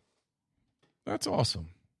 That's awesome.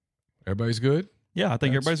 Everybody's good? Yeah, I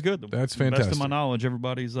think everybody's good. That's fantastic. Best of my knowledge,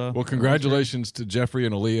 everybody's. Well, congratulations to Jeffrey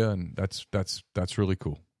and Aaliyah, and that's really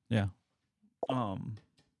cool. Yeah.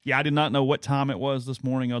 Yeah, I did not know what time it was this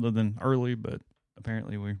morning, other than early, but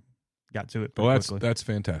apparently we got to it pretty quickly. That's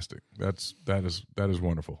fantastic. That is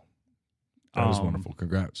wonderful. That is wonderful.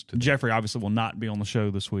 Congrats to Jeffrey. Obviously, will not be on the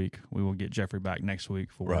show this week. We will get Jeffrey back next week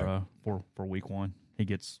for week one. He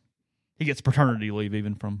gets paternity leave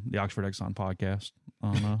even from the Oxford Exxon podcast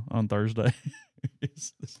on Thursday.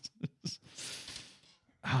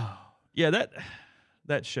 Yeah,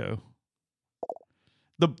 that show.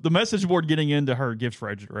 The message board getting into her gifts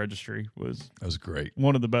registry was great.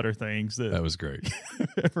 One of the better things that was great.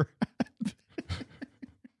 Ever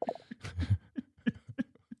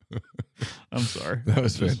I'm sorry. That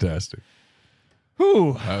was fantastic.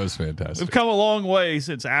 Whew. That was fantastic. We've come a long way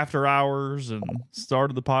since After Hours and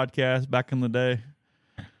started the podcast back in the day.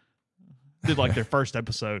 Did like their first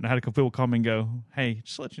episode, and I had a couple people come and go, "Hey,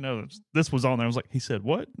 just to let you know, this was on there." I was like, "He said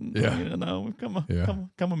what?" Yeah. No, we've come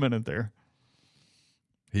a minute there.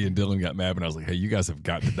 He and Dylan got mad, and I was like, "Hey, you guys have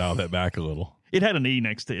got to dial that back a little." It had an E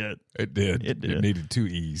next to it. It did. It needed 2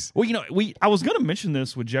 E's. Well, I was going to mention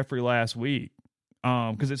this with Jeffrey last week,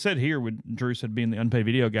 because it said here with Drew said being the unpaid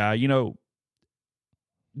video guy.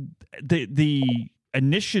 The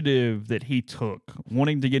initiative that he took,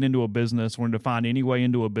 wanting to get into a business, wanting to find any way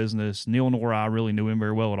into a business. Neil nor I really knew him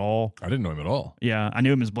very well at all. I didn't know him at all. Yeah, I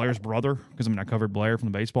knew him as Blair's brother because I covered Blair from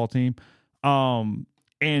the baseball team.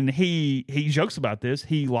 And he jokes about this.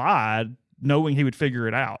 He lied knowing he would figure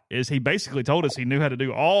it out. He basically told us he knew how to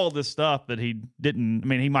do all this stuff that he didn't. I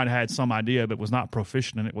mean, he might have had some idea, but was not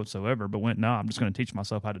proficient in it whatsoever. But no, I'm just going to teach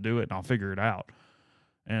myself how to do it, and I'll figure it out.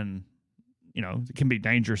 And it can be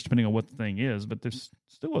dangerous depending on what the thing is, but there's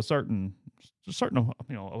still a certain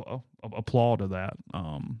applause to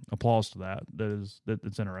that.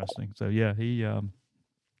 That's interesting. So yeah, he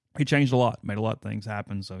changed a lot, made a lot of things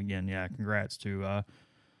happen. So again, yeah, congrats to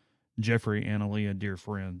Jeffrey and Aaliyah, dear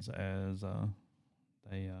friends, as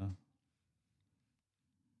they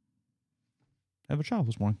have a child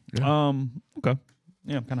this morning. Yeah. Okay.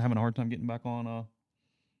 Yeah, I'm kind of having a hard time getting back on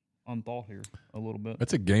thought here a little bit.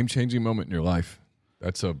 That's a game-changing moment in your life.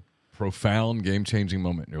 That's a profound game-changing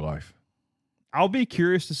moment in your life. I'll be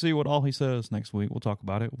curious to see what all he says next week. We'll talk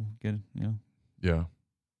about it. We'll get it, Yeah.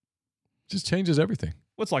 Just changes everything.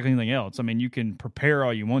 Well, it's like anything else. I mean, you can prepare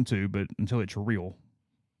all you want to, but until it's real,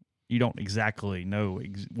 you don't exactly know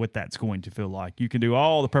what that's going to feel like. You can do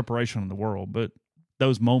all the preparation in the world, but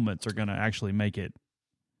those moments are going to actually make it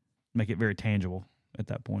very tangible at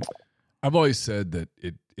that point. I've always said that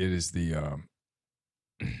it is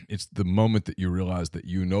it's the moment that you realize that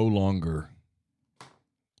you no longer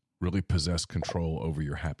really possess control over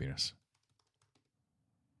your happiness.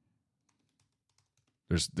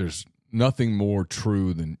 There's nothing more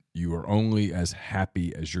true than you are only as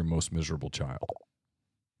happy as your most miserable child.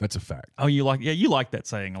 That's a fact. Oh, you like that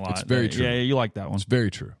saying a lot. It's very true. Yeah, you like that one. It's very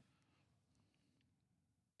true.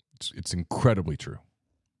 It's incredibly true.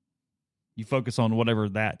 You focus on whatever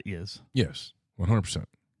that is. Yes, 100%.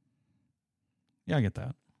 Yeah, I get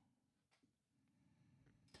that.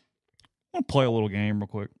 I want to play a little game real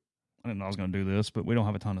quick. I didn't know I was going to do this, but we don't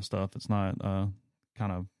have a ton of stuff. It's not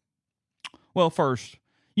Well, first,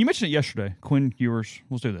 you mentioned it yesterday. Quinn Ewers.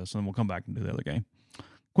 Let's do this, and then we'll come back and do the other game.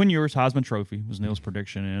 Quinn Ewers, Heisman Trophy, was Neil's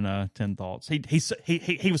prediction in 10 Thoughts.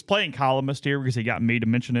 He was playing columnist here because he got me to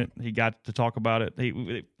mention it. He got to talk about it.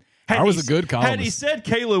 I was a good columnist. Had he said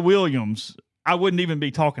Kayla Williams, I wouldn't even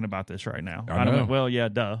be talking about this right now. I know. Well, yeah,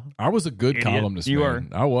 duh. I was a good columnist. You man.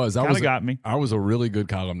 were. I was. Got me. I was a really good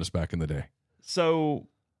columnist back in the day. So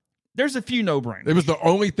There's a few no-brainers. It was the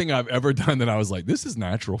only thing I've ever done that I was like, this is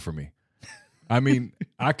natural for me. I mean,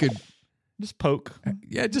 I could just poke.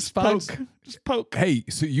 Yeah, just find. Just poke. Hey,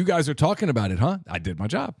 so you guys are talking about it, huh? I did my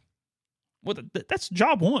job. Well, that's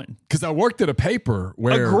job one. Because I worked at a paper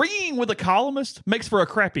where agreeing with a columnist makes for a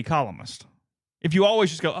crappy columnist. If you always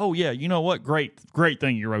just go, oh, yeah, you know what? Great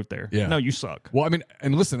thing you wrote there. Yeah. No, you suck. Well, I mean,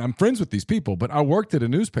 and listen, I'm friends with these people, but I worked at a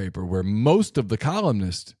newspaper where most of the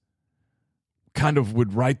columnists kind of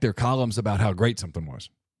would write their columns about how great something was.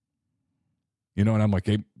 You know, and I'm like,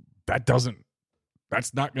 hey,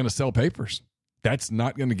 that's not going to sell papers. That's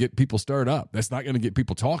not going to get people stirred up. That's not going to get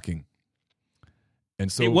people talking.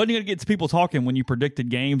 And so it wasn't going to get people talking when you predicted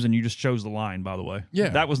games and you just chose the line, by the way. Yeah.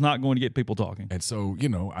 That was not going to get people talking. And so, you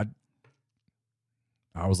know,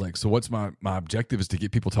 I was like, so what's my objective is to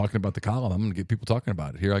get people talking about the column. I'm going to get people talking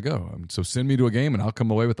about it. Here I go. So send me to a game and I'll come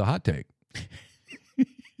away with a hot take.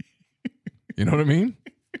 You know what I mean?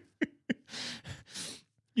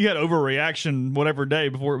 You had overreaction whatever day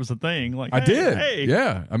before it was a thing. Like I did. Hey.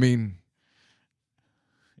 Yeah. I mean,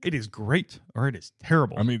 it is great or it is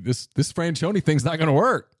terrible. I mean, this Franchione thing's not going to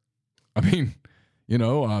work. I mean, you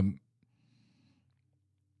know,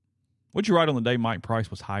 what'd you write on the day Mike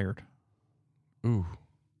Price was hired? Ooh.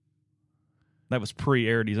 That was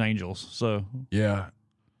pre-Arity's Angels. So yeah.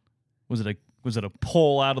 Was it a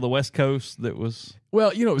pull out of the West Coast that was?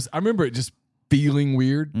 Well, you know, I remember it just feeling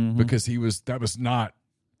weird because that was not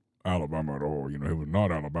Alabama at all. You know, it was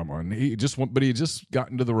not Alabama, and he had just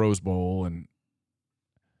gotten to the Rose Bowl, and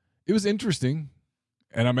it was interesting.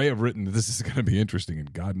 And I may have written that this is going to be interesting,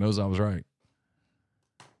 and God knows I was right.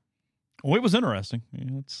 Well, it was interesting.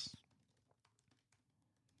 Yeah,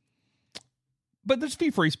 but there's a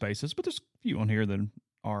few free spaces, but there's a few on here that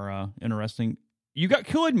are interesting. You got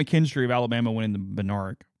Khalid McKinstry of Alabama winning the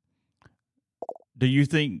Benark. Do you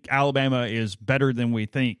think Alabama is better than we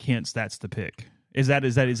think? Hence, that's the pick. Is that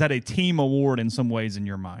a team award in some ways in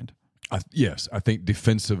your mind? Yes, I think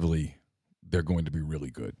defensively they're going to be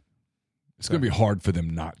really good. It's going to be hard for them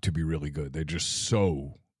not to be really good. They're just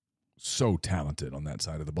so talented on that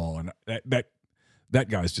side of the ball, and that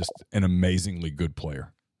guy's just an amazingly good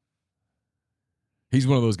player. He's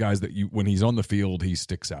one of those guys that when he's on the field, he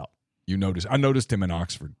sticks out. I noticed him in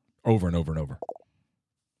Oxford over and over and over.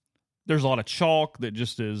 There's a lot of chalk that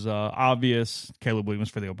just is obvious. Caleb Williams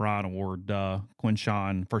for the O'Brien Award.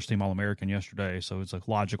 Quinshon, first-team All-American yesterday, so it's a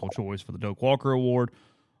logical choice for the Doak Walker Award.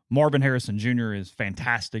 Marvin Harrison Jr. is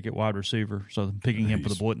fantastic at wide receiver, so picking him for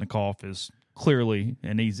the Blitnikoff is clearly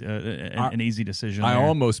an easy decision. I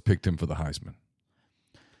almost picked him for the Heisman.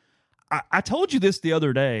 I told you this the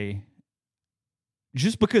other day,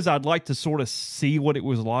 just because I'd like to sort of see what it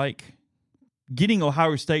was like. Getting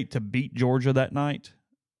Ohio State to beat Georgia that night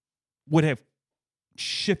would have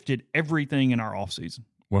shifted everything in our offseason.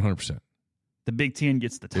 100%. The Big Ten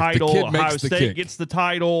gets the title. Ohio State gets the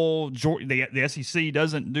title. The SEC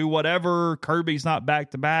doesn't do whatever. Kirby's not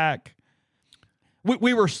back-to-back.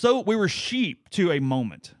 We were sheep to a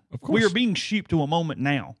moment. Of course. We are being sheep to a moment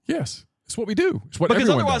now. Yes. It's what we do. It's what because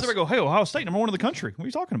everyone otherwise does. they would go, hey, Ohio State, number one in the country. What are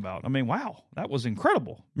you talking about? I mean, wow, that was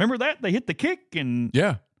incredible. Remember that? They hit the kick and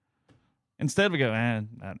yeah. Instead we go,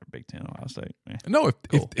 Big Ten, Ohio State. No,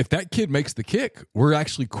 cool. if that kid makes the kick, we're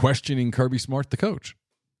actually questioning Kirby Smart, the coach.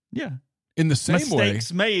 Yeah. In the same way.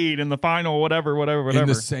 Mistakes made in the final, whatever. In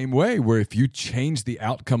the same way, where if you change the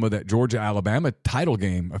outcome of that Georgia-Alabama title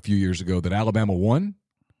game a few years ago that Alabama won,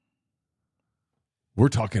 we're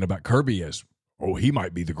talking about Kirby as, he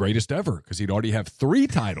might be the greatest ever because he'd already have 3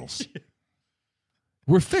 titles.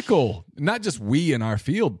 We're fickle. Not just we in our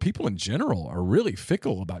field. People in general are really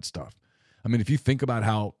fickle about stuff. I mean, if you think about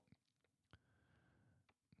how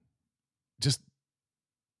just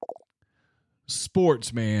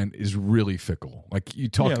sports, man, is really fickle. Like you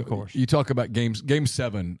talk, of course. You talk about game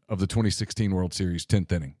 7 of the 2016 World Series,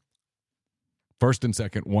 10th inning. First and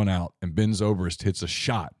second, 1 out, and Ben Zobrist hits a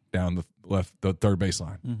shot down the third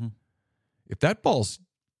baseline. Mm-hmm. If that ball's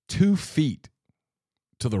 2 feet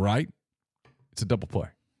to the right, it's a double play.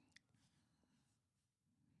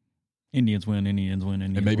 Indians win.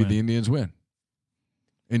 And maybe the Indians win.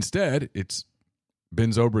 Instead, it's Ben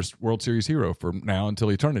Zobrist, World Series hero for now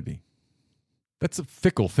until eternity. That's a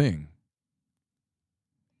fickle thing.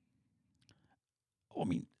 I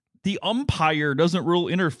mean, the umpire doesn't rule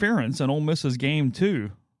interference in Ole Miss's game,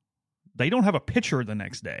 too. They don't have a pitcher the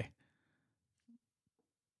next day.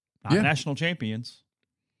 National champions.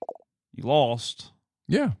 You lost.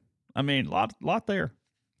 Yeah. I mean, lot there.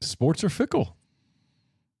 Sports are fickle.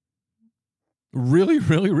 Really,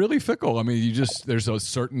 really, really fickle. I mean, there's a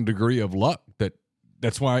certain degree of luck that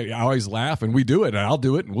that's why I always laugh, and we do it, and I'll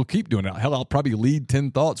do it, and we'll keep doing it. Hell, I'll probably lead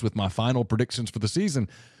 10 thoughts with my final predictions for the season.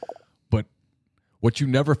 But what you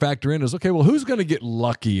never factor in is, okay, well, who's going to get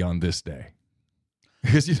lucky on this day?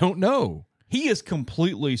 Because you don't know. He has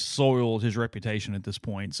completely soiled his reputation at this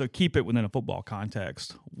point, so keep it within a football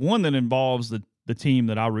context. One that involves the team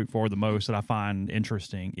that I root for the most that I find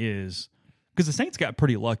interesting is, because the Saints got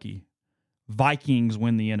pretty lucky, Vikings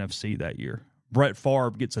win the NFC that year. Brett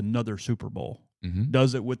Favre gets another Super Bowl.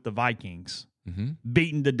 Does it with the Vikings.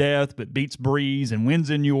 Beaten to death, but beats Breeze and wins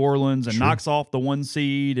in New Orleans and knocks off the 1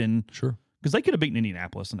 seed. And because they could have beaten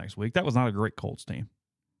Indianapolis the next week. That was not a great Colts team.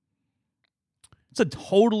 It's a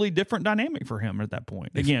totally different dynamic for him at that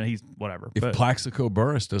point. Again, he's whatever. If Plaxico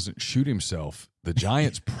Burress doesn't shoot himself, the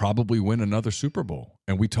Giants probably win another Super Bowl.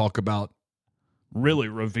 And we talk about really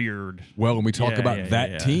revered. Well, and we talk about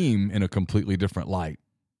that team in a completely different light.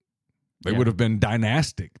 They would have been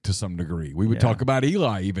dynastic to some degree. We would talk about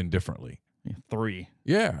Eli even differently. 3.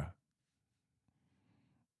 Yeah.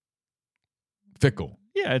 Fickle.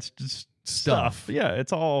 Yeah, it's just stuff. Yeah,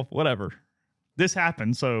 it's all whatever. This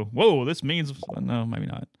happened, so whoa, this means no, maybe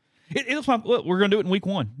not. Look, we're going to do it in week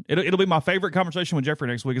 1. It'll be my favorite conversation with Jeffrey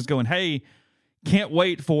next week is going, hey, can't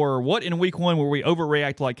wait for what in week 1 where we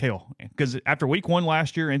overreact like hell. Because after week 1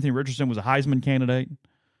 last year, Anthony Richardson was a Heisman candidate.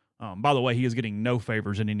 By the way, he is getting no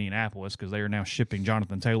favors in Indianapolis because they are now shipping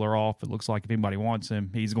Jonathan Taylor off. It looks like if anybody wants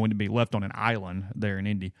him, he's going to be left on an island there in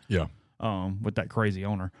Indy. Yeah. With that crazy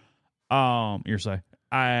owner. You're saying,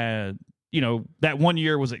 that 1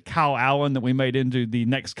 year was it Kyle Allen that we made into the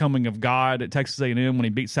next coming of God at Texas A&M when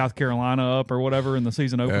he beat South Carolina up or whatever in the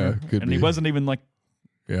season opener, he wasn't even like,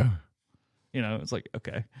 it's like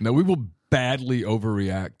okay. No, we will badly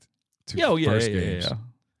overreact to first games.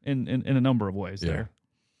 In a number of ways there.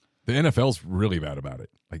 The NFL's really bad about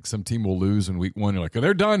it. Like some team will lose in week 1. You're like, oh,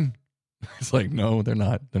 they're done. It's like, no, they're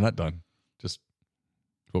not. They're not done. Just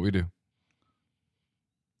what we do.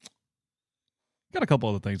 Got a couple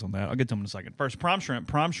other things on that. I'll get to them in a second. First, Prime Shrimp,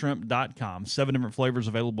 primeshrimp.com. 7 different flavors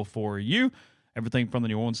available for you. Everything from the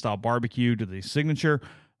New Orleans-style barbecue to the signature.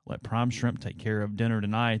 Let Prime Shrimp take care of dinner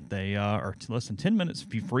tonight. They are less than 10 minutes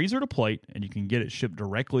if you freezer to plate, and you can get it shipped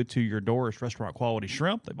directly to your door. It's restaurant-quality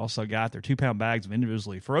shrimp. They've also got their 2-pound bags of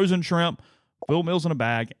individually frozen shrimp, full meals in a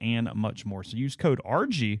bag, and much more. So use code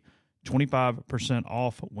RG, 25%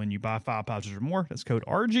 off when you buy 5 pouches or more. That's code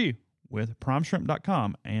RG with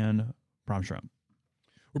primeshrimp.com and Prime Shrimp.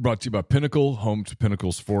 We're brought to you by Pinnacle, home to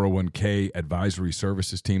Pinnacle's 401k advisory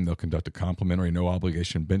services team. They'll conduct a complimentary,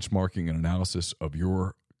 no-obligation benchmarking and analysis of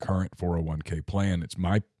your current 401k plan. It's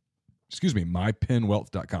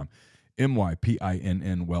mypinwealth.com,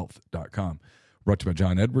 MYPINN wealth.com. Brought to you by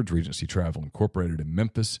John Edwards, Regency Travel Incorporated in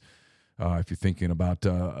Memphis. If you're thinking about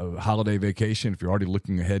a holiday vacation, if you're already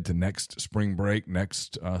looking ahead to next spring break,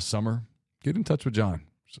 next summer, get in touch with John.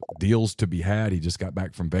 Deals to be had. He just got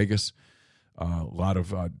back from Vegas.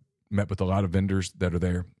 Met with a lot of vendors that are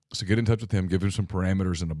there. So get in touch with him. Give him some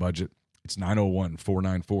parameters and a budget. It's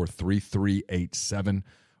 901-494-3387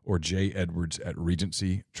 or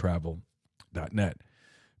jedwards@regencytravel.net.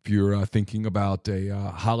 If you're thinking about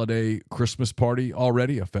a holiday Christmas party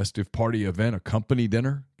already, a festive party event, a company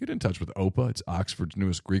dinner, get in touch with Opa. It's Oxford's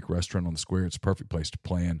newest Greek restaurant on the square. It's a perfect place to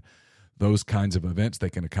plan those kinds of events.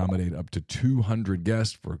 They can accommodate up to 200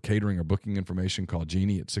 guests. For catering or booking information, call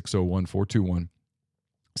Jeannie at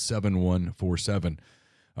 601-421-7147.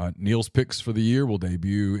 Neil's Picks for the year will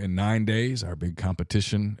debut in 9 days. Our big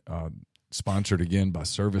competition, sponsored again by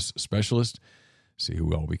Service Specialist. See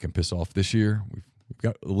who all we can piss off this year. We've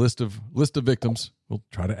got a list of victims. We'll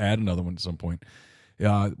try to add another one at some point.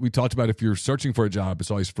 We talked about if you're searching for a job,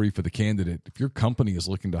 it's always free for the candidate. If your company is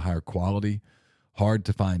looking to hire quality,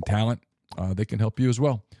 hard-to-find talent, they can help you as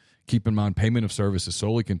well. Keep in mind, payment of service is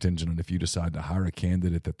solely contingent on if you decide to hire a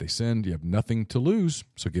candidate that they send. You have nothing to lose.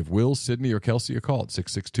 So give Will, Sydney, or Kelsey a call at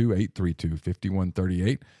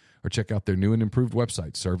 662-832-5138 or check out their new and improved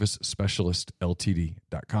website,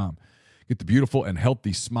 servicespecialistltd.com. Get the beautiful and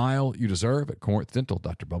healthy smile you deserve at Corinth Dental.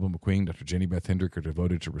 Dr. Bubba McQueen, Dr. Jenny Beth Hendrick are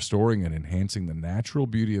devoted to restoring and enhancing the natural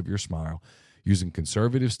beauty of your smile using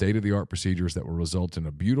conservative, state-of-the-art procedures that will result in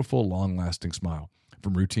a beautiful, long-lasting smile.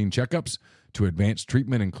 From routine checkups to advanced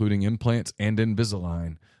treatment, including implants and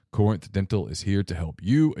Invisalign, Corinth Dental is here to help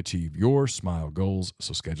you achieve your smile goals.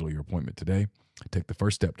 So schedule your appointment today. Take the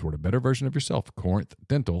first step toward a better version of yourself.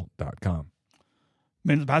 CorinthDental.com.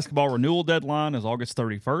 Men's basketball renewal deadline is August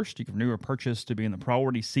 31st. You can renew or purchase to be in the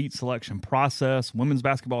priority seat selection process. Women's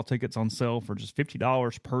basketball tickets on sale for just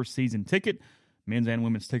 $50 per season ticket. Men's and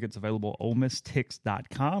women's tickets available at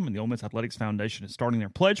OleMissTix.com. And the Ole Miss Athletics Foundation is starting their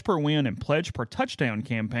Pledge Per Win and Pledge Per Touchdown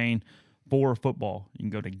campaign for football. You can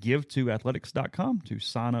go to give2athletics.com to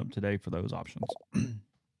sign up today for those options.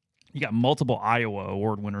 You got multiple Iowa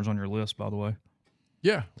award winners on your list, by the way.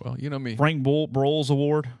 Yeah, well, you know me. Frank Broyles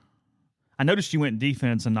Award. I noticed you went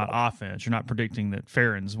defense and not offense. You're not predicting that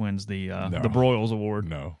Ferentz wins the Broyles Award.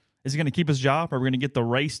 No. Is he going to keep his job? Are we going to get the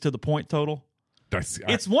race to the point total?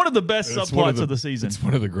 It's one of the best it's subplots of the season. It's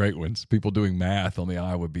one of the great ones. People doing math on the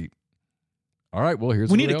Iowa beat. All right, well,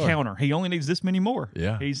 we need a counter. He only needs this many more.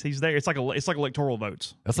 Yeah, he's there. It's like electoral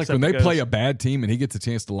votes. That's like when they play a bad team and he gets a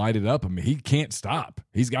chance to light it up. I mean, he can't stop.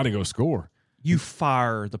 He's got to go score. You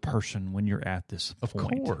fire the person when you're at this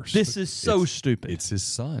point. Of course, this is so stupid. It's his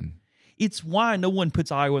son. It's why no one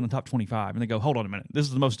puts Iowa in the top 25, and they go, "Hold on a minute, this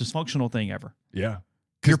is the most dysfunctional thing ever." Yeah,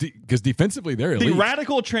 because defensively they're elite. The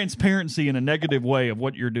radical transparency in a negative way of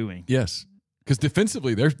what you're doing. Yes, because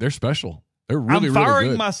defensively they're special. They're really, I'm firing really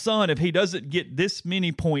good. my son if he doesn't get this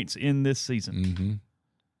many points in this season.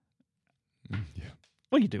 Mm-hmm. Yeah.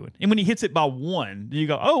 What are you doing? And when he hits it by one, you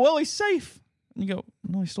go, "Oh, well, he's safe." And you go,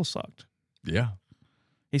 "No, he still sucked." Yeah.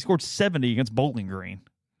 He scored 70 against Bowling Green.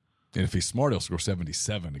 And if he's smart, he'll score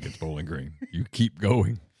 77 against Bowling Green. You keep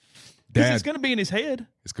going. Dad, it's going to be in his head.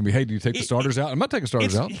 It's going to be, hey, do you take the starters out? I'm not taking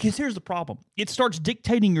starters out. Because here's the problem. It starts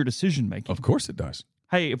dictating your decision making. Of course it does.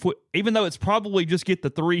 Hey, even though it's probably just get the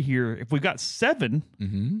 3 here, if we've got 7,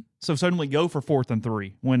 so suddenly go for 4th and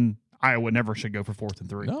 3 when Iowa never should go for 4th and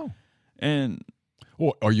 3. No. And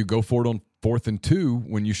or you go for it on 4th and 2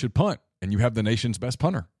 when you should punt and you have the nation's best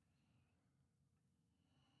punter.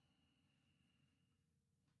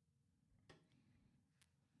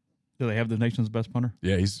 Do they have the nation's best punter?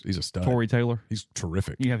 Yeah, he's a stud. Corey Taylor. He's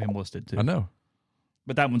terrific. You have him listed too. I know.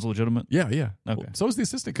 But that one's legitimate? Yeah. Okay. Well, so is the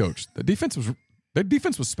assistant coach. Their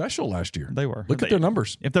defense was special last year. They were. Look at their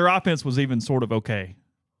numbers. If their offense was even sort of okay,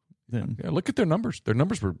 then look at their numbers. Their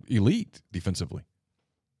numbers were elite defensively.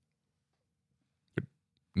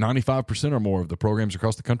 95% or more of the programs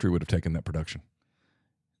across the country would have taken that production.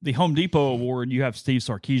 The Home Depot Award, you have Steve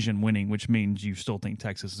Sarkisian winning, which means you still think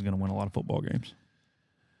Texas is going to win a lot of football games.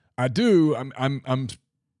 I do. I'm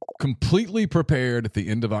completely prepared at the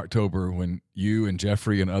end of October when you and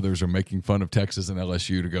Jeffrey and others are making fun of Texas and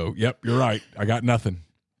LSU to go, yep, you're right. I got nothing.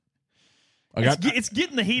 It's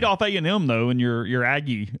getting the heat off A&M, though, and your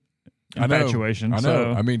Aggie infatuation. I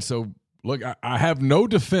know. So look, I have no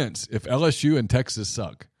defense if LSU and Texas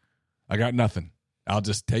suck. I got nothing. I'll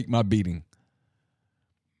just take my beating.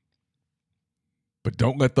 But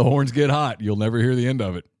don't let the horns get hot. You'll never hear the end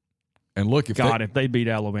of it. And look, if they beat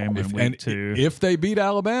Alabama in week 2. If they beat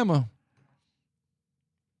Alabama.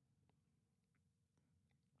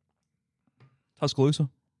 Tuscaloosa?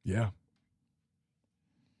 Yeah.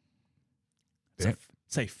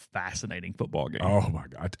 It's a fascinating football game. Oh my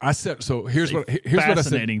God! I said so. Here's what I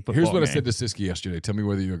said. Here's what I said to Siski yesterday. Tell me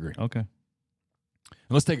whether you agree. Okay. And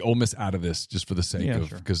let's take Ole Miss out of this just for the sake of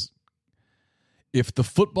because if the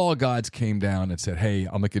football gods came down and said, "Hey,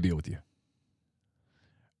 I'll make a deal with you.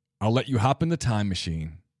 I'll let you hop in the time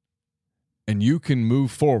machine, and you can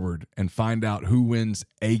move forward and find out who wins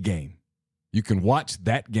a game. You can watch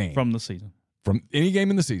that game from the season, from any game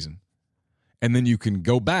in the season, and then you can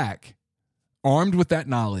go back." Armed with that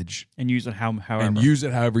knowledge and use it however. And use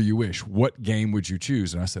it however you wish. What game would you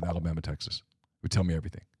choose? And I said Alabama, Texas. It would tell me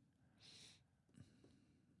everything.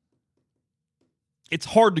 It's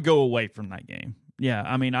hard to go away from that game. Yeah,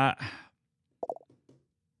 I mean,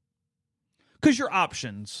 because your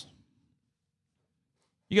options,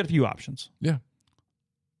 you got a few options. Yeah,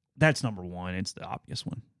 that's number one. It's the obvious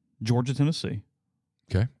one. Georgia, Tennessee.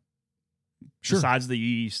 Okay. Sure. Besides the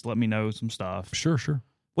East, let me know some stuff. Sure.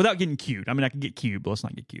 Without getting cute. I mean, I can get cute, but let's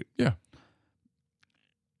not get cute. Yeah.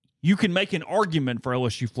 You can make an argument for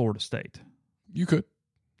LSU, Florida State. You could.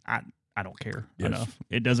 I don't care enough.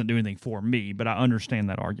 It doesn't do anything for me, but I understand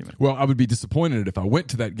that argument. Well, I would be disappointed if I went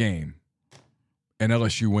to that game and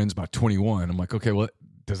LSU wins by 21. I'm like, okay, well,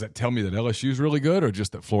 does that tell me that LSU is really good or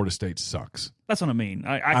just that Florida State sucks? That's what I mean.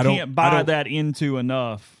 I can't buy that into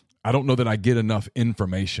enough. I don't know that I get enough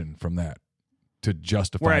information from that to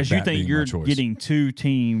justify. Whereas that you think you're getting two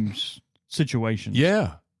teams situations.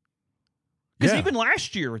 Yeah. Because even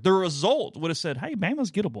last year, the result would have said, hey, Bama's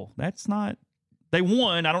gettable. That's not – they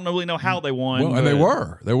won. I don't really know how they won. Well, and they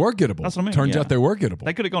were. They were gettable. That's what I mean. Turns out they were gettable.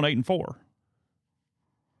 They could have gone 8-4.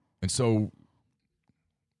 And so,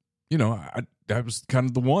 that was kind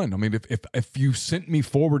of the one. I mean, if you sent me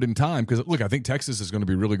forward in time – because, look, I think Texas is going to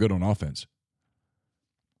be really good on offense.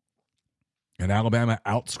 And Alabama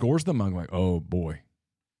outscores them, I'm like, oh, boy.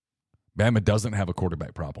 Bama doesn't have a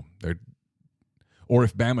quarterback problem. Or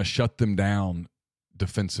if Bama shut them down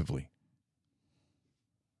defensively.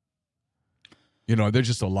 There's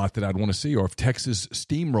just a lot that I'd want to see, or if Texas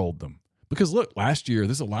steamrolled them. Because look, last year,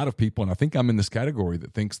 there's a lot of people, and I think I'm in this category,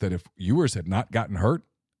 that thinks that if Ewers had not gotten hurt,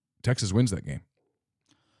 Texas wins that game.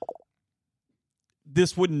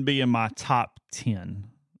 This wouldn't be in my top 10,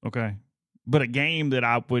 okay? But a game that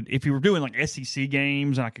I would, if you were doing like SEC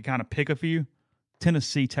games and I could kind of pick a few,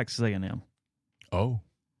 Tennessee, Texas A&M. Oh.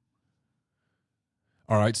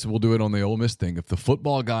 All right, so we'll do it on the Ole Miss thing. If the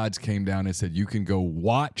football gods came down and said you can go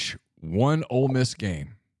watch one Ole Miss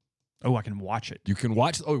game. Oh, I can watch it. You can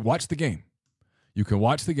watch the game. You can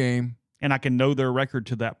watch the game. And I can know their record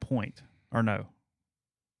to that point, or no?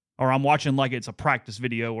 Or I'm watching like it's a practice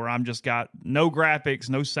video where I'm just got no graphics,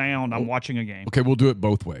 no sound. I'm watching a game. Okay, we'll do it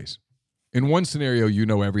both ways. In one scenario, you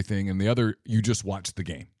know everything. In the other, you just watch the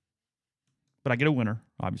game. But I get a winner,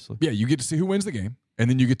 obviously. Yeah, you get to see who wins the game. And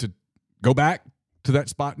then you get to go back to that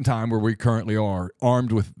spot in time where we currently are,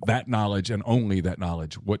 armed with that knowledge and only that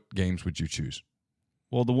knowledge. What games would you choose?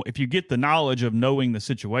 Well, if you get the knowledge of knowing the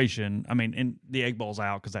situation, I mean, and the Egg Bowl's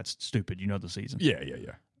out because that's stupid. You know the season. Yeah.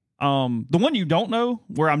 The one you don't know,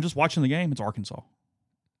 where I'm just watching the game, it's Arkansas.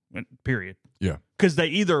 Period. Yeah. Because they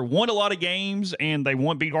either won a lot of games and they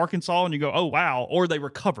beat Arkansas and you go, oh, wow, or they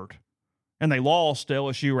recovered and they lost to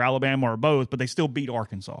LSU or Alabama or both, but they still beat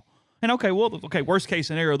Arkansas. And worst case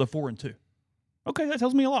scenario, they're 4-2. Okay, that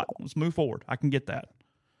tells me a lot. Let's move forward. I can get that.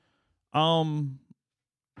 Auburn.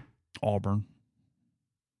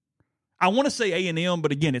 I want to say A&M,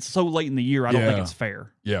 but again, it's so late in the year, I don't think it's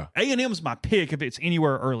fair. Yeah. A&M's my pick if it's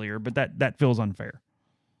anywhere earlier, but that feels unfair.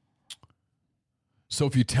 So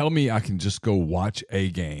if you tell me I can just go watch a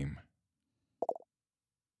game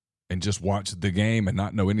and just watch the game and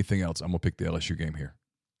not know anything else, I'm going to pick the LSU game here.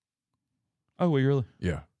 Oh, well, really?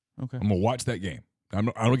 Yeah. Okay. I'm going to watch that game. I don't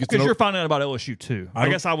get to know. Because you're finding out about LSU too. I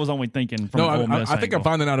guess I was only thinking from Ole Miss I think I'm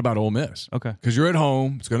finding out about Ole Miss. Okay. Because you're at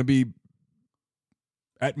home. It's going to be,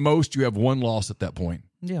 at most, you have one loss at that point.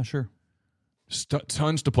 Yeah, sure.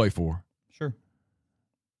 Tons to play for. Sure.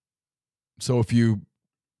 So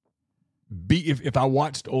if I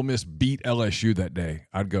watched Ole Miss beat LSU that day,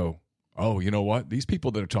 I'd go, oh, you know what? These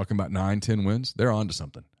people that are talking about 9-10 wins, they're on to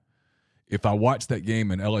something. If I watched that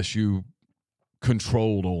game and LSU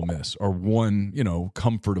controlled Ole Miss or won,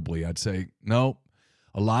 comfortably, I'd say, no,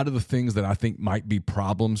 a lot of the things that I think might be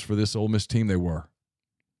problems for this Ole Miss team, they were.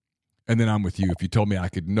 And then I'm with you. If you told me I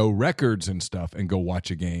could know records and stuff and go watch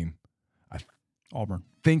a game, Auburn.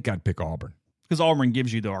 think I'd pick Auburn. Because Auburn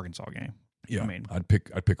gives you the Arkansas game. Yeah, I'd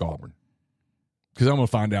pick Auburn. Because I'm going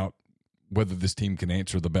to find out whether this team can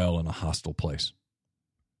answer the bell in a hostile place.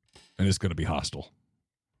 And it's going to be hostile.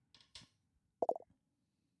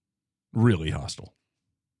 Really hostile.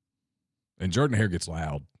 And Jordan Hare gets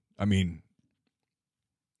loud. I mean,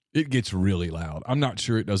 it gets really loud. I'm not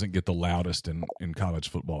sure it doesn't get the loudest in college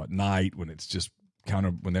football at night when it's just kind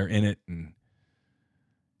of when they're in it, and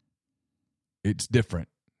it's different.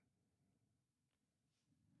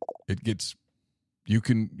 It gets you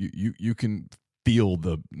can feel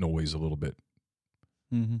the noise a little bit.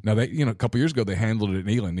 Mm-hmm. Now they a couple years ago they handled it at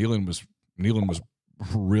Neyland. Neyland was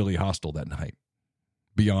really hostile that night.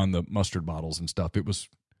 Beyond the mustard bottles and stuff, it was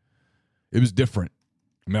different.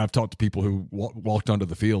 I mean, I've talked to people who walked onto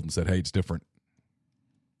the field and said, hey, it's different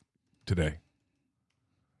today.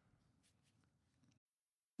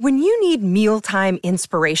 When you need mealtime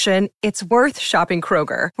inspiration, it's worth shopping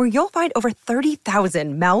Kroger, where you'll find over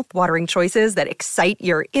 30,000 mouth-watering choices that excite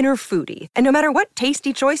your inner foodie. And no matter what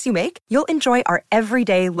tasty choice you make, you'll enjoy our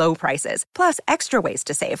everyday low prices, plus extra ways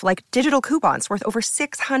to save, like digital coupons worth over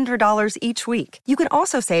 $600 each week. You can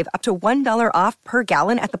also save up to $1 off per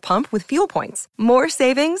gallon at the pump with fuel points. More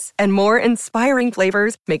savings and more inspiring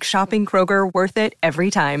flavors make shopping Kroger worth it every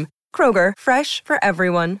time. Kroger, fresh for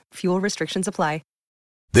everyone. Fuel restrictions apply.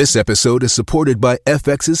 This episode is supported by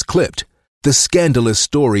FX's Clipped, the scandalous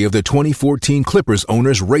story of the 2014 Clippers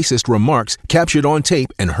owner's racist remarks captured on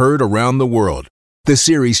tape and heard around the world. The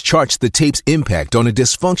series charts the tape's impact on a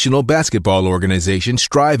dysfunctional basketball organization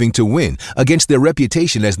striving to win against their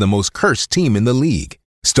reputation as the most cursed team in the league.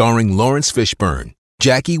 Starring Lawrence Fishburne,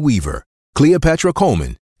 Jackie Weaver, Cleopatra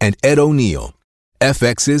Coleman, and Ed O'Neill.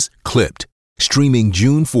 FX's Clipped, streaming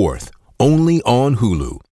June 4th, only on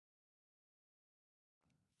Hulu.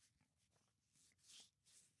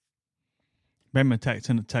 Bama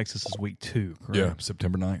into Texas is week 2, correct? Yeah,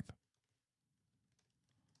 September 9th.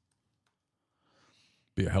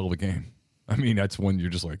 Be a hell of a game. I mean, that's when you're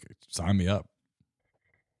just like, sign me up.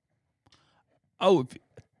 Oh,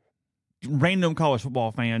 random college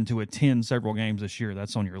football fan to attend several games this year,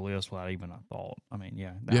 that's on your list without even a thought. I mean,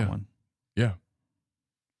 that one. Yeah.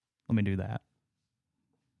 Let me do that.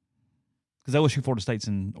 Because LSU Florida State's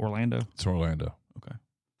in Orlando. It's Orlando. Okay.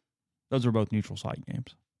 Those are both neutral site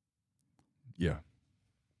games. Yeah.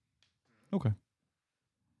 Okay.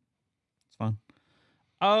 It's fine.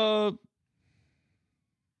 I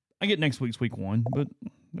get next week's week 1, but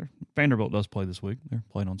Vanderbilt does play this week. They're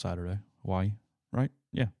playing on Saturday. Hawaii, right?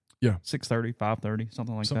 Yeah. Yeah. 6:30, 5:30,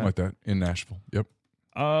 something like that. Something like that in Nashville. Yep.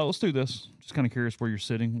 Let's do this. Just kind of curious where you're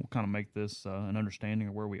sitting. We'll kind of make this an understanding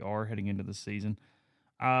of where we are heading into this season.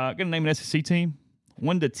 Going to name an SEC team.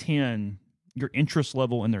 1 to 10, your interest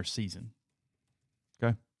level in their season.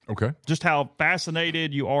 Okay? Okay. Just how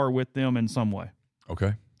fascinated you are with them in some way.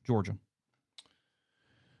 Okay. Georgia.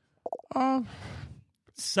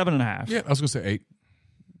 7.5. Yeah, I was going to say 8.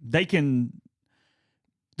 They can.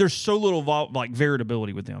 There's so little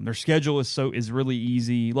variability with them. Their schedule is really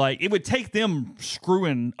easy. Like, it would take them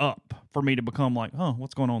screwing up for me to become like,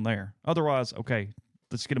 what's going on there? Otherwise, okay,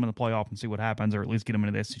 let's get them in the playoff and see what happens, or at least get them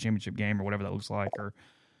into the SEC championship game or whatever that looks like, or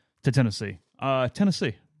to Tennessee.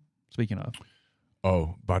 Tennessee. Speaking of,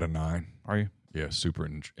 about a 9. Are you? Yeah, super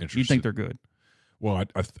interesting. You think they're good? Well,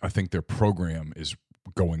 I think their program is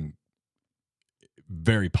going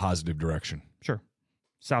very positive direction. Sure.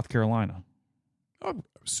 South Carolina.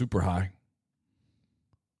 Super high.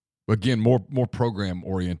 Again, more program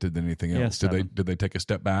oriented than anything else. Yeah, did they take a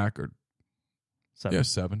step back or 7? Yeah,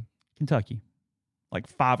 7. Kentucky, like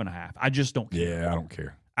 5.5. I just don't care. Yeah, I don't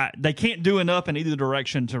care. They can't do enough in either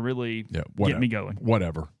direction to really get me going.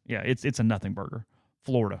 Whatever. Yeah, it's a nothing burger.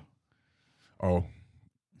 Florida.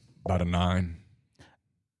 About a 9.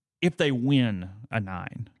 If they win, a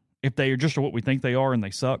 9. If they are just what we think they are and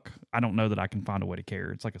they suck, I don't know that I can find a way to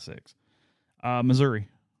care. It's like a 6. Missouri.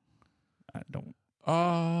 I don't.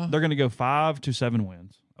 They're going to go 5 to 7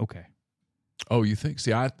 wins. Okay. Oh, you think?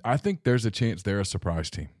 See, I think there's a chance they're a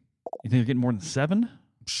surprise team. You think they're getting more than 7?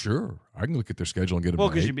 Sure. I can look at their schedule and get them to 8.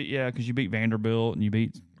 Because you beat Vanderbilt and you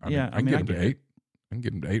beat. I can get them to 8. I can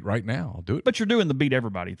get them to 8 right now. I'll do it. But you're doing the beat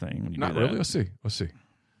everybody thing. When you Not do really. that. Let's see.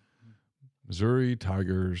 Missouri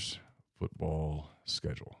Tigers football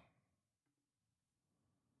schedule.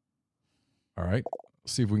 All right.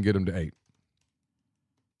 Let's see if we can get them to 8.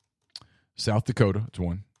 South Dakota, it's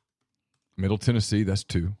 1. Middle Tennessee, that's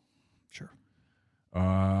 2. Sure.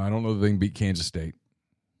 I don't know that they can beat Kansas State.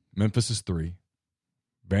 Memphis is 3.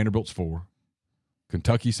 Vanderbilt's 4.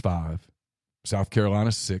 Kentucky's 5. South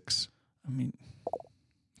Carolina's 6. I mean,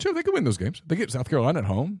 sure, they can win those games. They get South Carolina at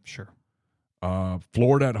home. Sure.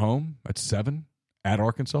 Florida at home, that's 7. At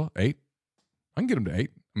Arkansas, 8. I can get them to 8.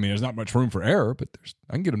 I mean, there's not much room for error, but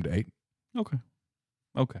I can get them to 8. Okay.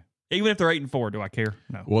 Even if they're 8-4, do I care?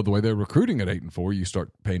 No. Well, the way they're recruiting at 8-4, you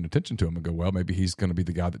start paying attention to them and go, well, maybe he's going to be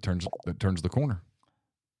the guy that turns the corner.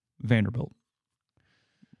 Vanderbilt.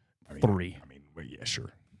 3. Well, yeah,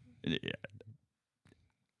 sure. Yeah.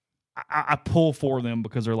 I pull for them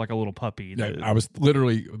because they're like a little puppy. Yeah, I was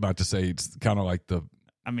literally about to say it's kind of like the.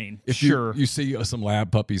 I mean, if sure. You see some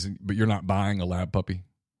lab puppies, but you're not buying a lab puppy.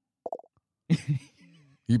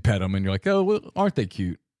 You pet them and you're like, oh, well, aren't they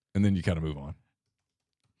cute? And then you kind of move on.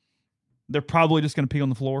 They're probably just going to pee on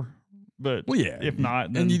the floor. But if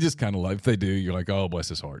not, then and you just kind of like, if they do, you're like, oh, bless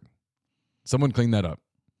his heart. Someone clean that up.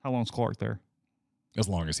 How long's Clark there? As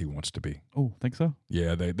long as he wants to be. Oh, think so?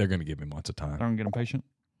 Yeah, they're going to give him lots of time. They're going to get impatient?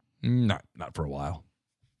 Not for a while.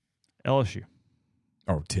 LSU.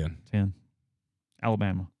 10. 10.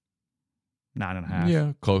 Alabama. 9.5.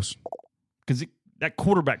 Yeah, close. Because that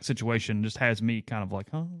quarterback situation just has me kind of like,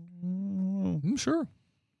 sure.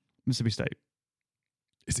 Mississippi State.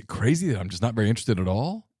 Is it crazy that I'm just not very interested at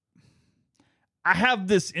all? I have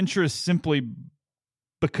this interest simply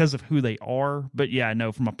because of who they are. But yeah,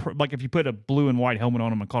 no, like if you put a blue and white helmet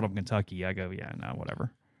on them and called them Kentucky, I go, yeah, no,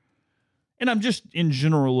 whatever. And I'm just in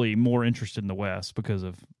generally more interested in the West because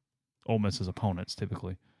of Ole Miss's opponents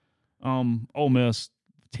typically. Ole Miss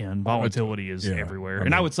 10 volatility is everywhere,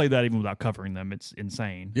 and I would say that even without covering them, it's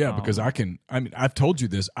insane. Yeah, because I've told you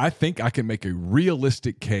this. I think I can make a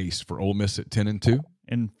realistic case for Ole Miss at 10-2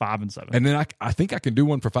 and 5-7, and then I think I can do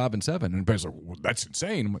one for 5-7. And everybody's like, well, that's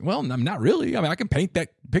insane. I'm like, well, I'm not really. I mean, I can paint that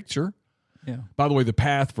picture. Yeah. By the way, the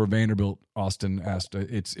path for Vanderbilt, Austin asked,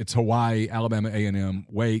 it's Hawaii, Alabama A&M,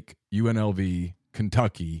 Wake, UNLV,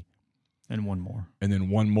 Kentucky, and one more, and then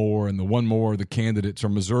one more, and the candidates are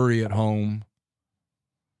Missouri at home.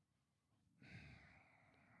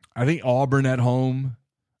 I think Auburn at home,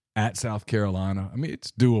 at South Carolina. I mean,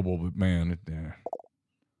 it's doable, but man,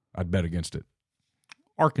 I'd bet against it.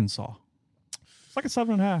 Arkansas, it's like a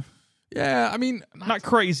 7.5. Yeah, I mean, not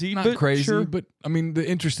crazy, not but crazy, sure. But I mean, the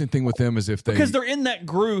interesting thing with them is because they're in that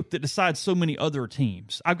group that decides so many other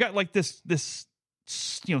teams. I've got like this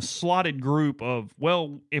slotted group of,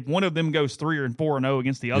 well, if one of them goes 3-4-0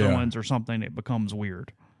 against the other ones or something, it becomes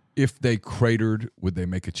weird. If they cratered, would they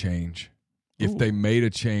make a change? If they made a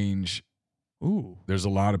change, there's a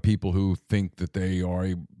lot of people who think that they are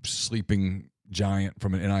a sleeping giant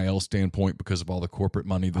from an NIL standpoint because of all the corporate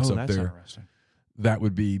money that's up there. Interesting. That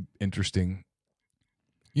would be interesting.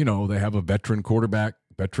 They have a veteran quarterback,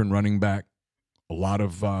 veteran running back, a lot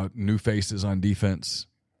of new faces on defense,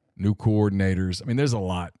 new coordinators. I mean, there's a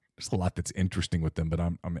lot that's interesting with them, but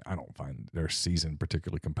I don't find their season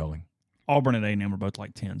particularly compelling. Auburn and A&M are both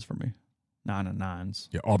like 10s for me. 9 and 9s.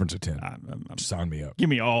 Yeah, Auburn's a 10. Sign me up. Give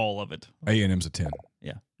me all of it. A&M's a 10.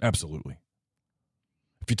 Yeah. Absolutely.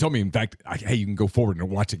 If you told me, in fact, hey, you can go forward and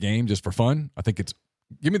watch a game just for fun, I think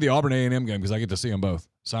give me the Auburn A&M game because I get to see them both.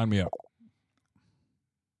 Sign me up.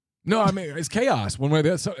 No, I mean, it's chaos. One way or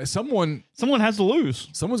the other. Someone has to lose.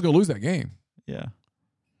 Someone's going to lose that game. Yeah.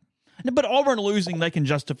 But Auburn losing, they can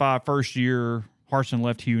justify first year, Harsin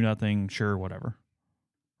left Hugh nothing, sure, whatever.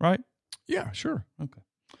 Right? Yeah, sure. Okay.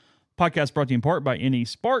 Podcast brought to you in part by NE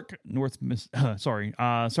Spark,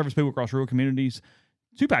 service people across rural communities.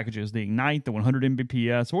 2 packages, the Ignite, the 100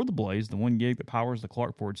 Mbps, or the Blaze, the 1 gig that powers the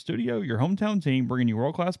Clark Ford studio. Your hometown team bringing you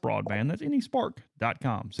world-class broadband. That's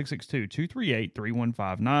nespark.com.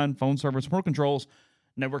 662-238-3159. Phone service, remote controls,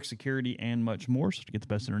 network security, and much more. So to get the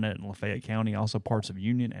best internet in Lafayette County, also parts of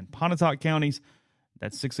Union and Pontotoc counties,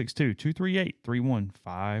 that's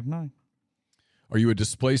 662-238-3159. Are you a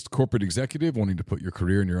displaced corporate executive wanting to put your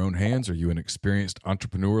career in your own hands? Are you an experienced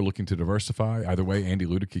entrepreneur looking to diversify? Either way, Andy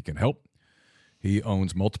Ludicky can help. He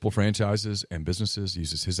owns multiple franchises and businesses,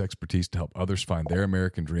 uses his expertise to help others find their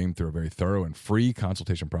American dream through a very thorough and free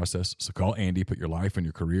consultation process. So call Andy, put your life and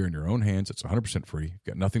your career in your own hands. It's 100% free. You've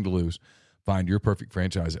got nothing to lose. Find your perfect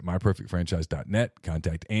franchise at myperfectfranchise.net.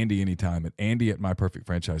 Contact Andy anytime at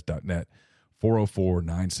andy@myperfectfranchise.net.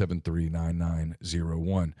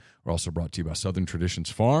 404-973-9901. We're also brought to you by Southern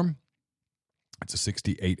Traditions Farm. It's a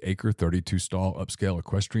 68-acre, 32-stall upscale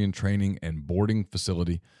equestrian training and boarding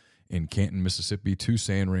facility in Canton, Mississippi. 2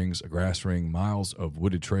 sand rings, a grass ring, miles of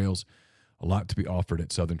wooded trails. A lot to be offered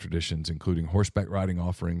at Southern Traditions, including horseback riding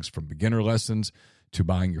offerings from beginner lessons to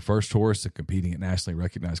buying your first horse and competing at nationally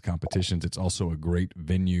recognized competitions. It's also a great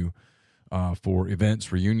venue for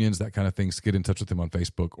events, reunions, that kind of thing. Get in touch with them on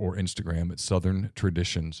Facebook or Instagram at Southern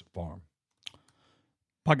Traditions Farm.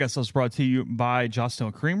 Podcast is brought to you by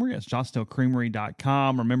Johnstown Creamery. It's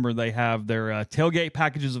johnstonecreamery.com. Remember, they have their tailgate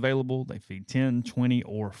packages available. They feed 10, 20,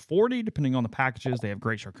 or 40, depending on the packages. They have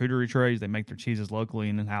great charcuterie trays. They make their cheeses locally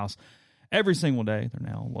and in-house every single day. They're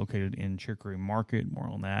now located in Chicory Market. More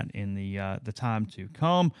on that in the time to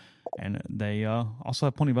come. And they also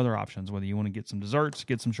have plenty of other options, whether you want to get some desserts,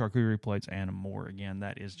 get some charcuterie plates, and more. Again,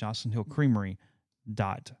 that is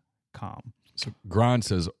johnstonhillcreamery.com. So Grind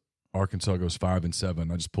says Arkansas goes 5-7.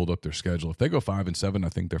 I just pulled up their schedule. If they go 5-7, I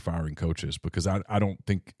think they're firing coaches because I don't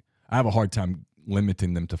think – I have a hard time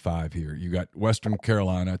limiting them to 5 here. You got Western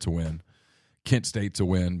Carolina to win. Kent State's a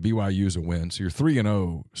win. BYU's a win. So you're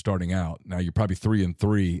 3-0 starting out. Now you're probably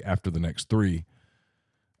 3-3 after the next 3.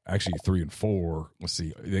 Actually 3-4. Let's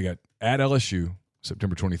see. They got at LSU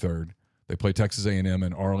September 23rd. They play Texas A&M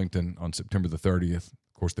in Arlington on September the 30th.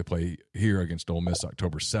 Of course, they play here against Ole Miss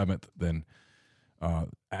October 7th. Then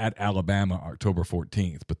at Alabama October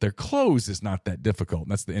 14th. But their close is not that difficult.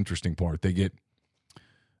 And that's the interesting part. They get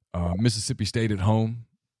Mississippi State at home,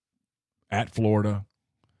 at Florida,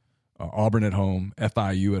 Auburn at home,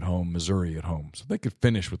 FIU at home, Missouri at home. So they could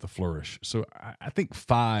finish with a flourish. So I think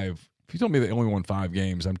 5. If you told me they only won 5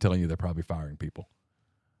 games, I'm telling you they're probably firing people.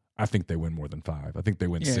 I think they win more than 5. I think they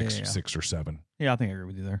win 6 or 7. Yeah, I think I agree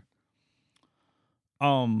with you there.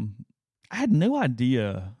 I had no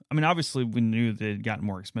idea. I mean, obviously we knew that it had gotten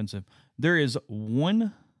more expensive. There is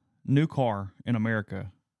one new car in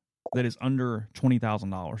America that is under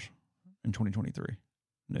 $20,000 in 2023.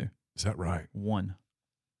 New. Is that right? One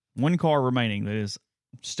car remaining that is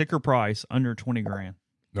sticker price under $20,000.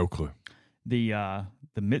 No clue. The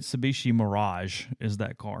Mitsubishi Mirage is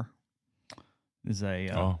that car. It is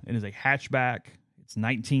a hatchback. It's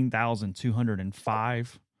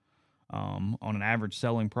 $19,205 on an average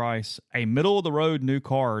selling price. A middle of the road new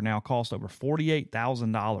car now costs over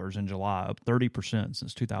 $48,000 in July, up 30%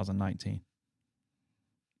 since 2019.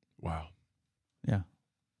 Wow. Yeah,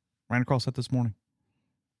 ran across that this morning.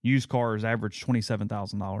 Used cars average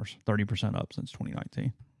 $27,000, 30% up since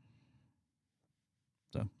 2019.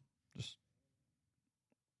 So, just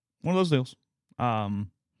one of those deals.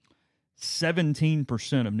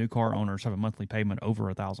 17% of new car owners have a monthly payment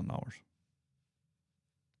over $1,000.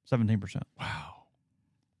 17%. Wow.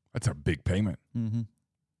 That's a big payment. Mm-hmm.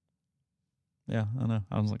 Yeah, I know.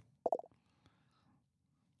 I was like,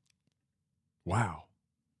 wow.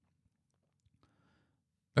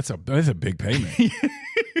 That's a big payment.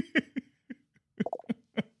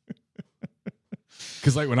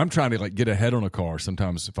 Because like when I'm trying to like get ahead on a car,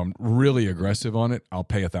 sometimes if I'm really aggressive on it, I'll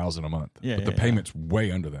pay $1,000 a month. Yeah, but the payment's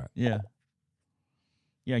way under that. Yeah.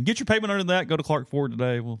 Yeah, get your payment under that. Go to Clark Ford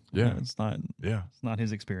today. Well, yeah, it's not. Yeah, it's not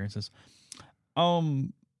his experiences. We'll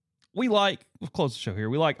close the show here.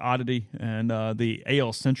 We like oddity, and the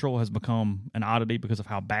AL Central has become an oddity because of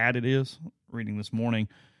how bad it is. Reading this morning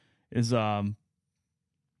is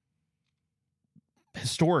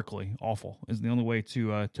historically awful. Is the only way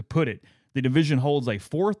to put it. The division holds a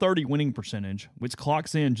 .430 winning percentage, which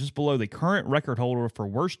clocks in just below the current record holder for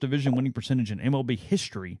worst division winning percentage in MLB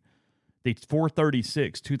history, the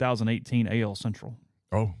 .436 2018 AL Central.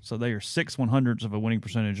 Oh. So they are 6/100ths of a winning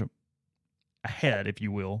percentage ahead, if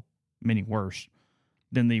you will, meaning worse,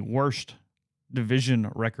 than the worst division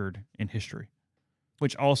record in history,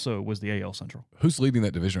 which also was the AL Central. Who's leading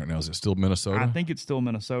that division right now? Is it still Minnesota? I think it's still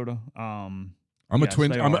Minnesota. I'm a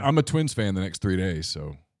Twins fan the next 3 days,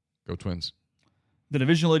 so go Twins. The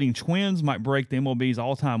division-leading Twins might break the MLB's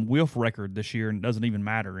all-time whiff record this year, and it doesn't even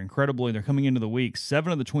matter. Incredibly, they're coming into the week.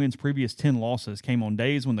 7 of the Twins' previous 10 losses came on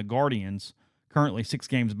days when the Guardians, currently 6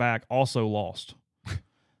 games back, also lost.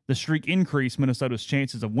 The streak increased Minnesota's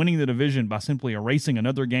chances of winning the division by simply erasing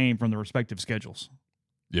another game from their respective schedules.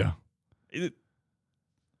 Yeah.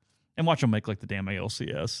 And watch them make like the damn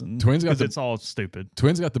ALCS. And Twins got it's all stupid.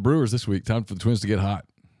 Twins got the Brewers this week. Time for the Twins to get hot.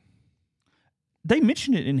 They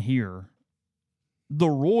mentioned it in here, the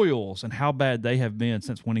Royals and how bad they have been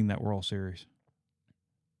since winning that World Series.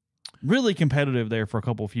 Really competitive there for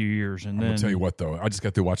a few years. And I'm going to tell you what, though. I just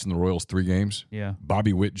got through watching the Royals 3 games. Yeah.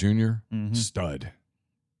 Bobby Witt Jr., stud.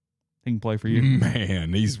 He can play for you.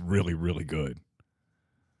 Man, he's really, really good.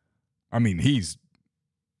 I mean, he is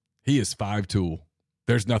 5-tool.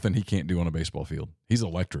 There's nothing he can't do on a baseball field. He's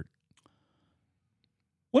electric.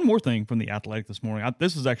 One more thing from The Athletic this morning.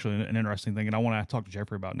 This is actually an interesting thing, and I want to talk to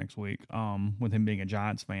Jeffrey about next week with him being a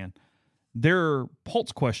Giants fan. Their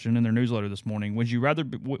pulse question in their newsletter this morning, who would you rather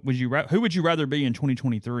be in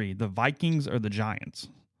 2023, the Vikings or the Giants?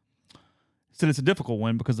 Said it's a difficult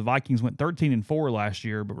one because the Vikings went 13-4 last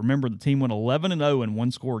year, but remember the team went 11-0 in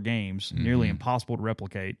one-score games, nearly impossible to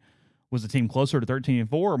replicate. Was the team closer to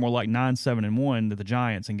 13-4 or more like 9-7-1 to the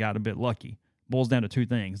Giants and got a bit lucky? Boils down to 2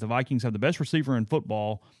 things. The Vikings have the best receiver in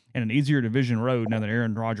football and an easier division road now that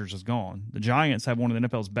Aaron Rodgers is gone. The Giants have one of the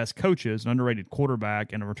NFL's best coaches, an underrated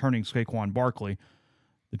quarterback, and a returning Saquon Barkley.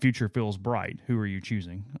 The future feels bright. Who are you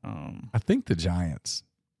choosing? I think the Giants.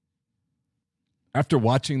 After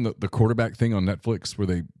watching the quarterback thing on Netflix where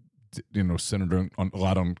they centered a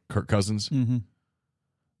lot on Kirk Cousins,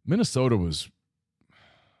 Minnesota was –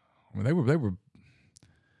 I mean, they were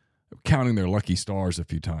counting their lucky stars a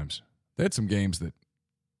few times. They had some games that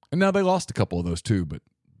 – and now they lost a couple of those too, but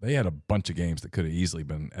they had a bunch of games that could have easily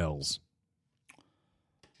been L's.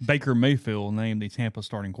 Baker Mayfield named the Tampa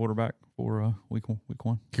starting quarterback for week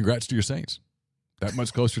 1. Congrats to your Saints. That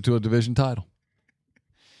much closer to a division title.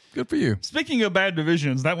 Good for you. Speaking of bad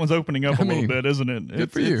divisions, that one's opening up a little bit, isn't it?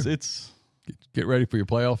 Good for you. It's get ready for your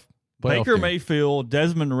playoff Baker game. Mayfield,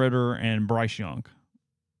 Desmond Ridder, and Bryce Young.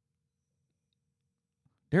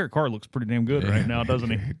 Derek Carr looks pretty damn good right now, doesn't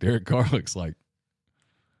he? Derek Carr looks like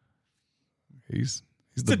he's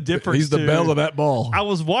the difference bell of that ball. I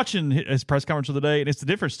was watching his press conference of the day, and it's the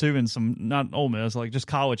difference too in some not Ole Miss, like just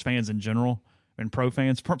college fans in general and pro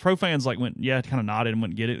fans. Pro fans like went kind of nodded and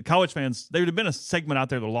wouldn't get it. College fans, there would have been a segment out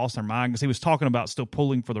there that lost their mind because he was talking about still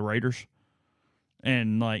pulling for the Raiders.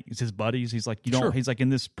 And like it's his buddies, he's like, you don't. Sure. He's like, in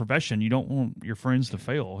this profession, you don't want your friends to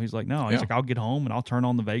fail. He's like, no. He's like, I'll get home and I'll turn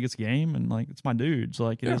on the Vegas game, and like it's my dudes.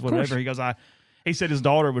 Like it is whatever. He goes, He said his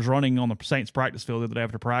daughter was running on the Saints practice field the other day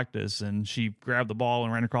after practice, and she grabbed the ball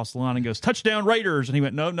and ran across the line and goes, "Touchdown Raiders!" And he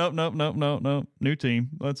went, "No, new team.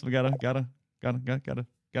 We gotta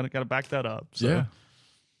back that up." So,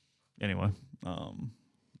 anyway,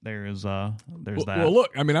 there's that. Well, look,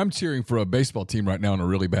 I mean, I'm cheering for a baseball team right now in a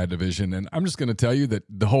really bad division, and I'm just going to tell you that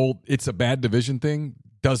the whole "it's a bad division" thing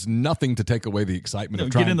does nothing to take away the excitement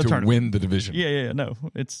of trying to win the division. No,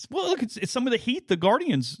 it's some of the Heat, the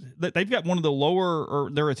Guardians, that they've got one of the lower, or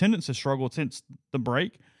their attendance has struggled since the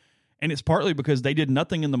break, and it's partly because they did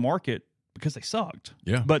nothing in the market because they sucked.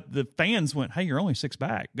 Yeah, but the fans went, "Hey, you're only 6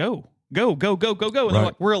 back. Go!" And they're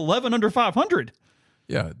like, "We're 11 under 500."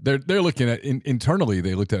 Yeah, they're looking at internally.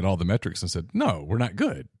 They looked at all the metrics and said, "No, we're not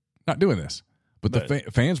good. Not doing this." But the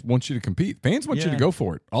fans want you to compete. Fans want you to go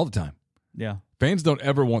for it all the time. Yeah, fans don't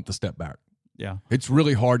ever want the step back. Yeah, it's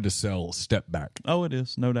really hard to sell step back. Oh, it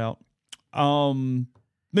is, no doubt.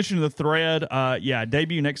 Mention the thread.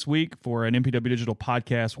 Debut next week for an MPW Digital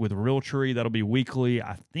podcast with Realtree. That'll be weekly.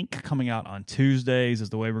 I think coming out on Tuesdays is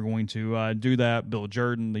the way we're going to do that. Bill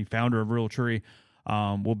Jordan, the founder of Realtree,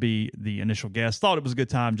 will be the initial guest. Thought it was a good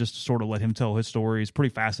time just to sort of let him tell his story. It's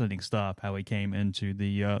pretty fascinating stuff, how he came into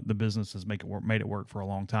the business, has made it work for a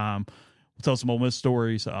long time. We'll tell some Ole Miss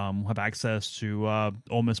stories. We'll have access to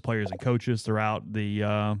Ole Miss players and coaches throughout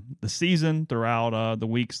the season, throughout the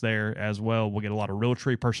weeks there as well. We'll get a lot of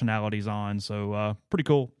Realtree personalities on. So pretty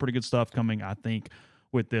cool, pretty good stuff coming, I think,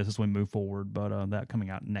 with this as we move forward. But that coming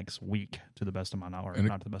out next week, to the best of my knowledge.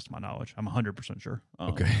 Not to the best of my knowledge. I'm 100% sure.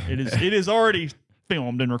 Okay. It is already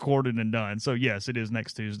filmed and recorded and done. So, yes, it is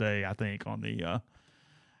next Tuesday, I think, on the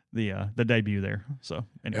debut there. So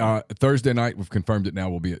anyway. Thursday night, we've confirmed it now,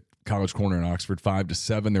 we'll be at College Corner in Oxford, 5 to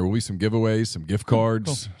 7. There will be some giveaways, some gift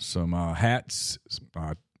cards, some hats, some,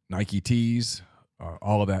 Nike tees,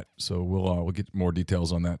 all of that. So we'll get more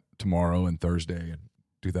details on that tomorrow and Thursday, and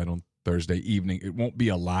do that on Thursday evening. It won't be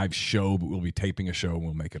a live show, but we'll be taping a show and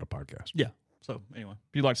we'll make it a podcast. Yeah. So anyway,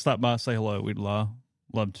 if you'd like to stop by, say hello. We'd love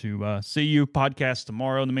to see you. Podcast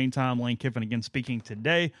tomorrow. In the meantime, Lane Kiffin again speaking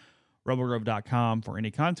today. RebelGrove.com for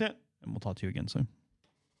any content, and we'll talk to you again soon.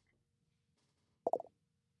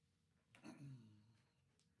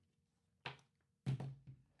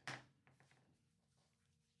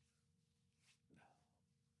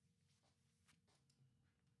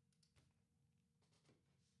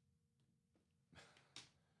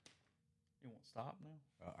 You won't stop now?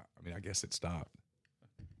 I guess it stopped.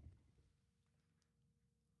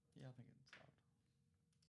 Yeah, I think it stopped.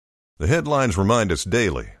 The headlines remind us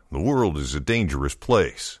daily the world is a dangerous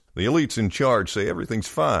place. The elites in charge say everything's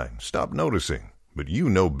fine, stop noticing. But you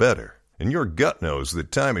know better. And your gut knows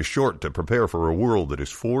that time is short to prepare for a world that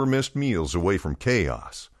is 4 missed meals away from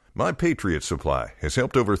chaos. My Patriot Supply has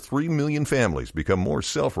helped over 3 million families become more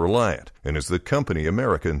self-reliant and is the company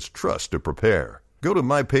Americans trust to prepare. Go to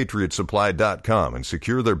MyPatriotSupply.com and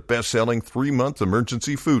secure their best-selling 3-month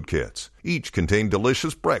emergency food kits. Each contain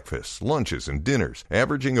delicious breakfasts, lunches, and dinners,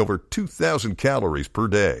 averaging over 2,000 calories per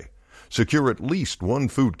day. Secure at least 1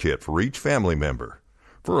 food kit for each family member.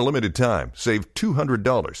 For a limited time, save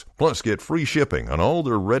 $200, plus get free shipping on all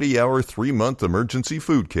their Ready Hour 3-month emergency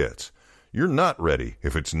food kits. You're not ready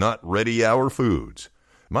if it's not Ready Hour Foods.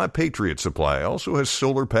 My Patriot Supply also has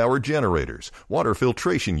solar-powered generators, water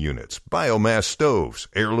filtration units, biomass stoves,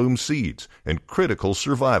 heirloom seeds, and critical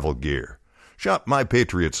survival gear. Shop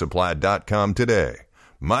MyPatriotSupply.com today.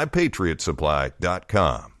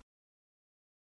 MyPatriotSupply.com.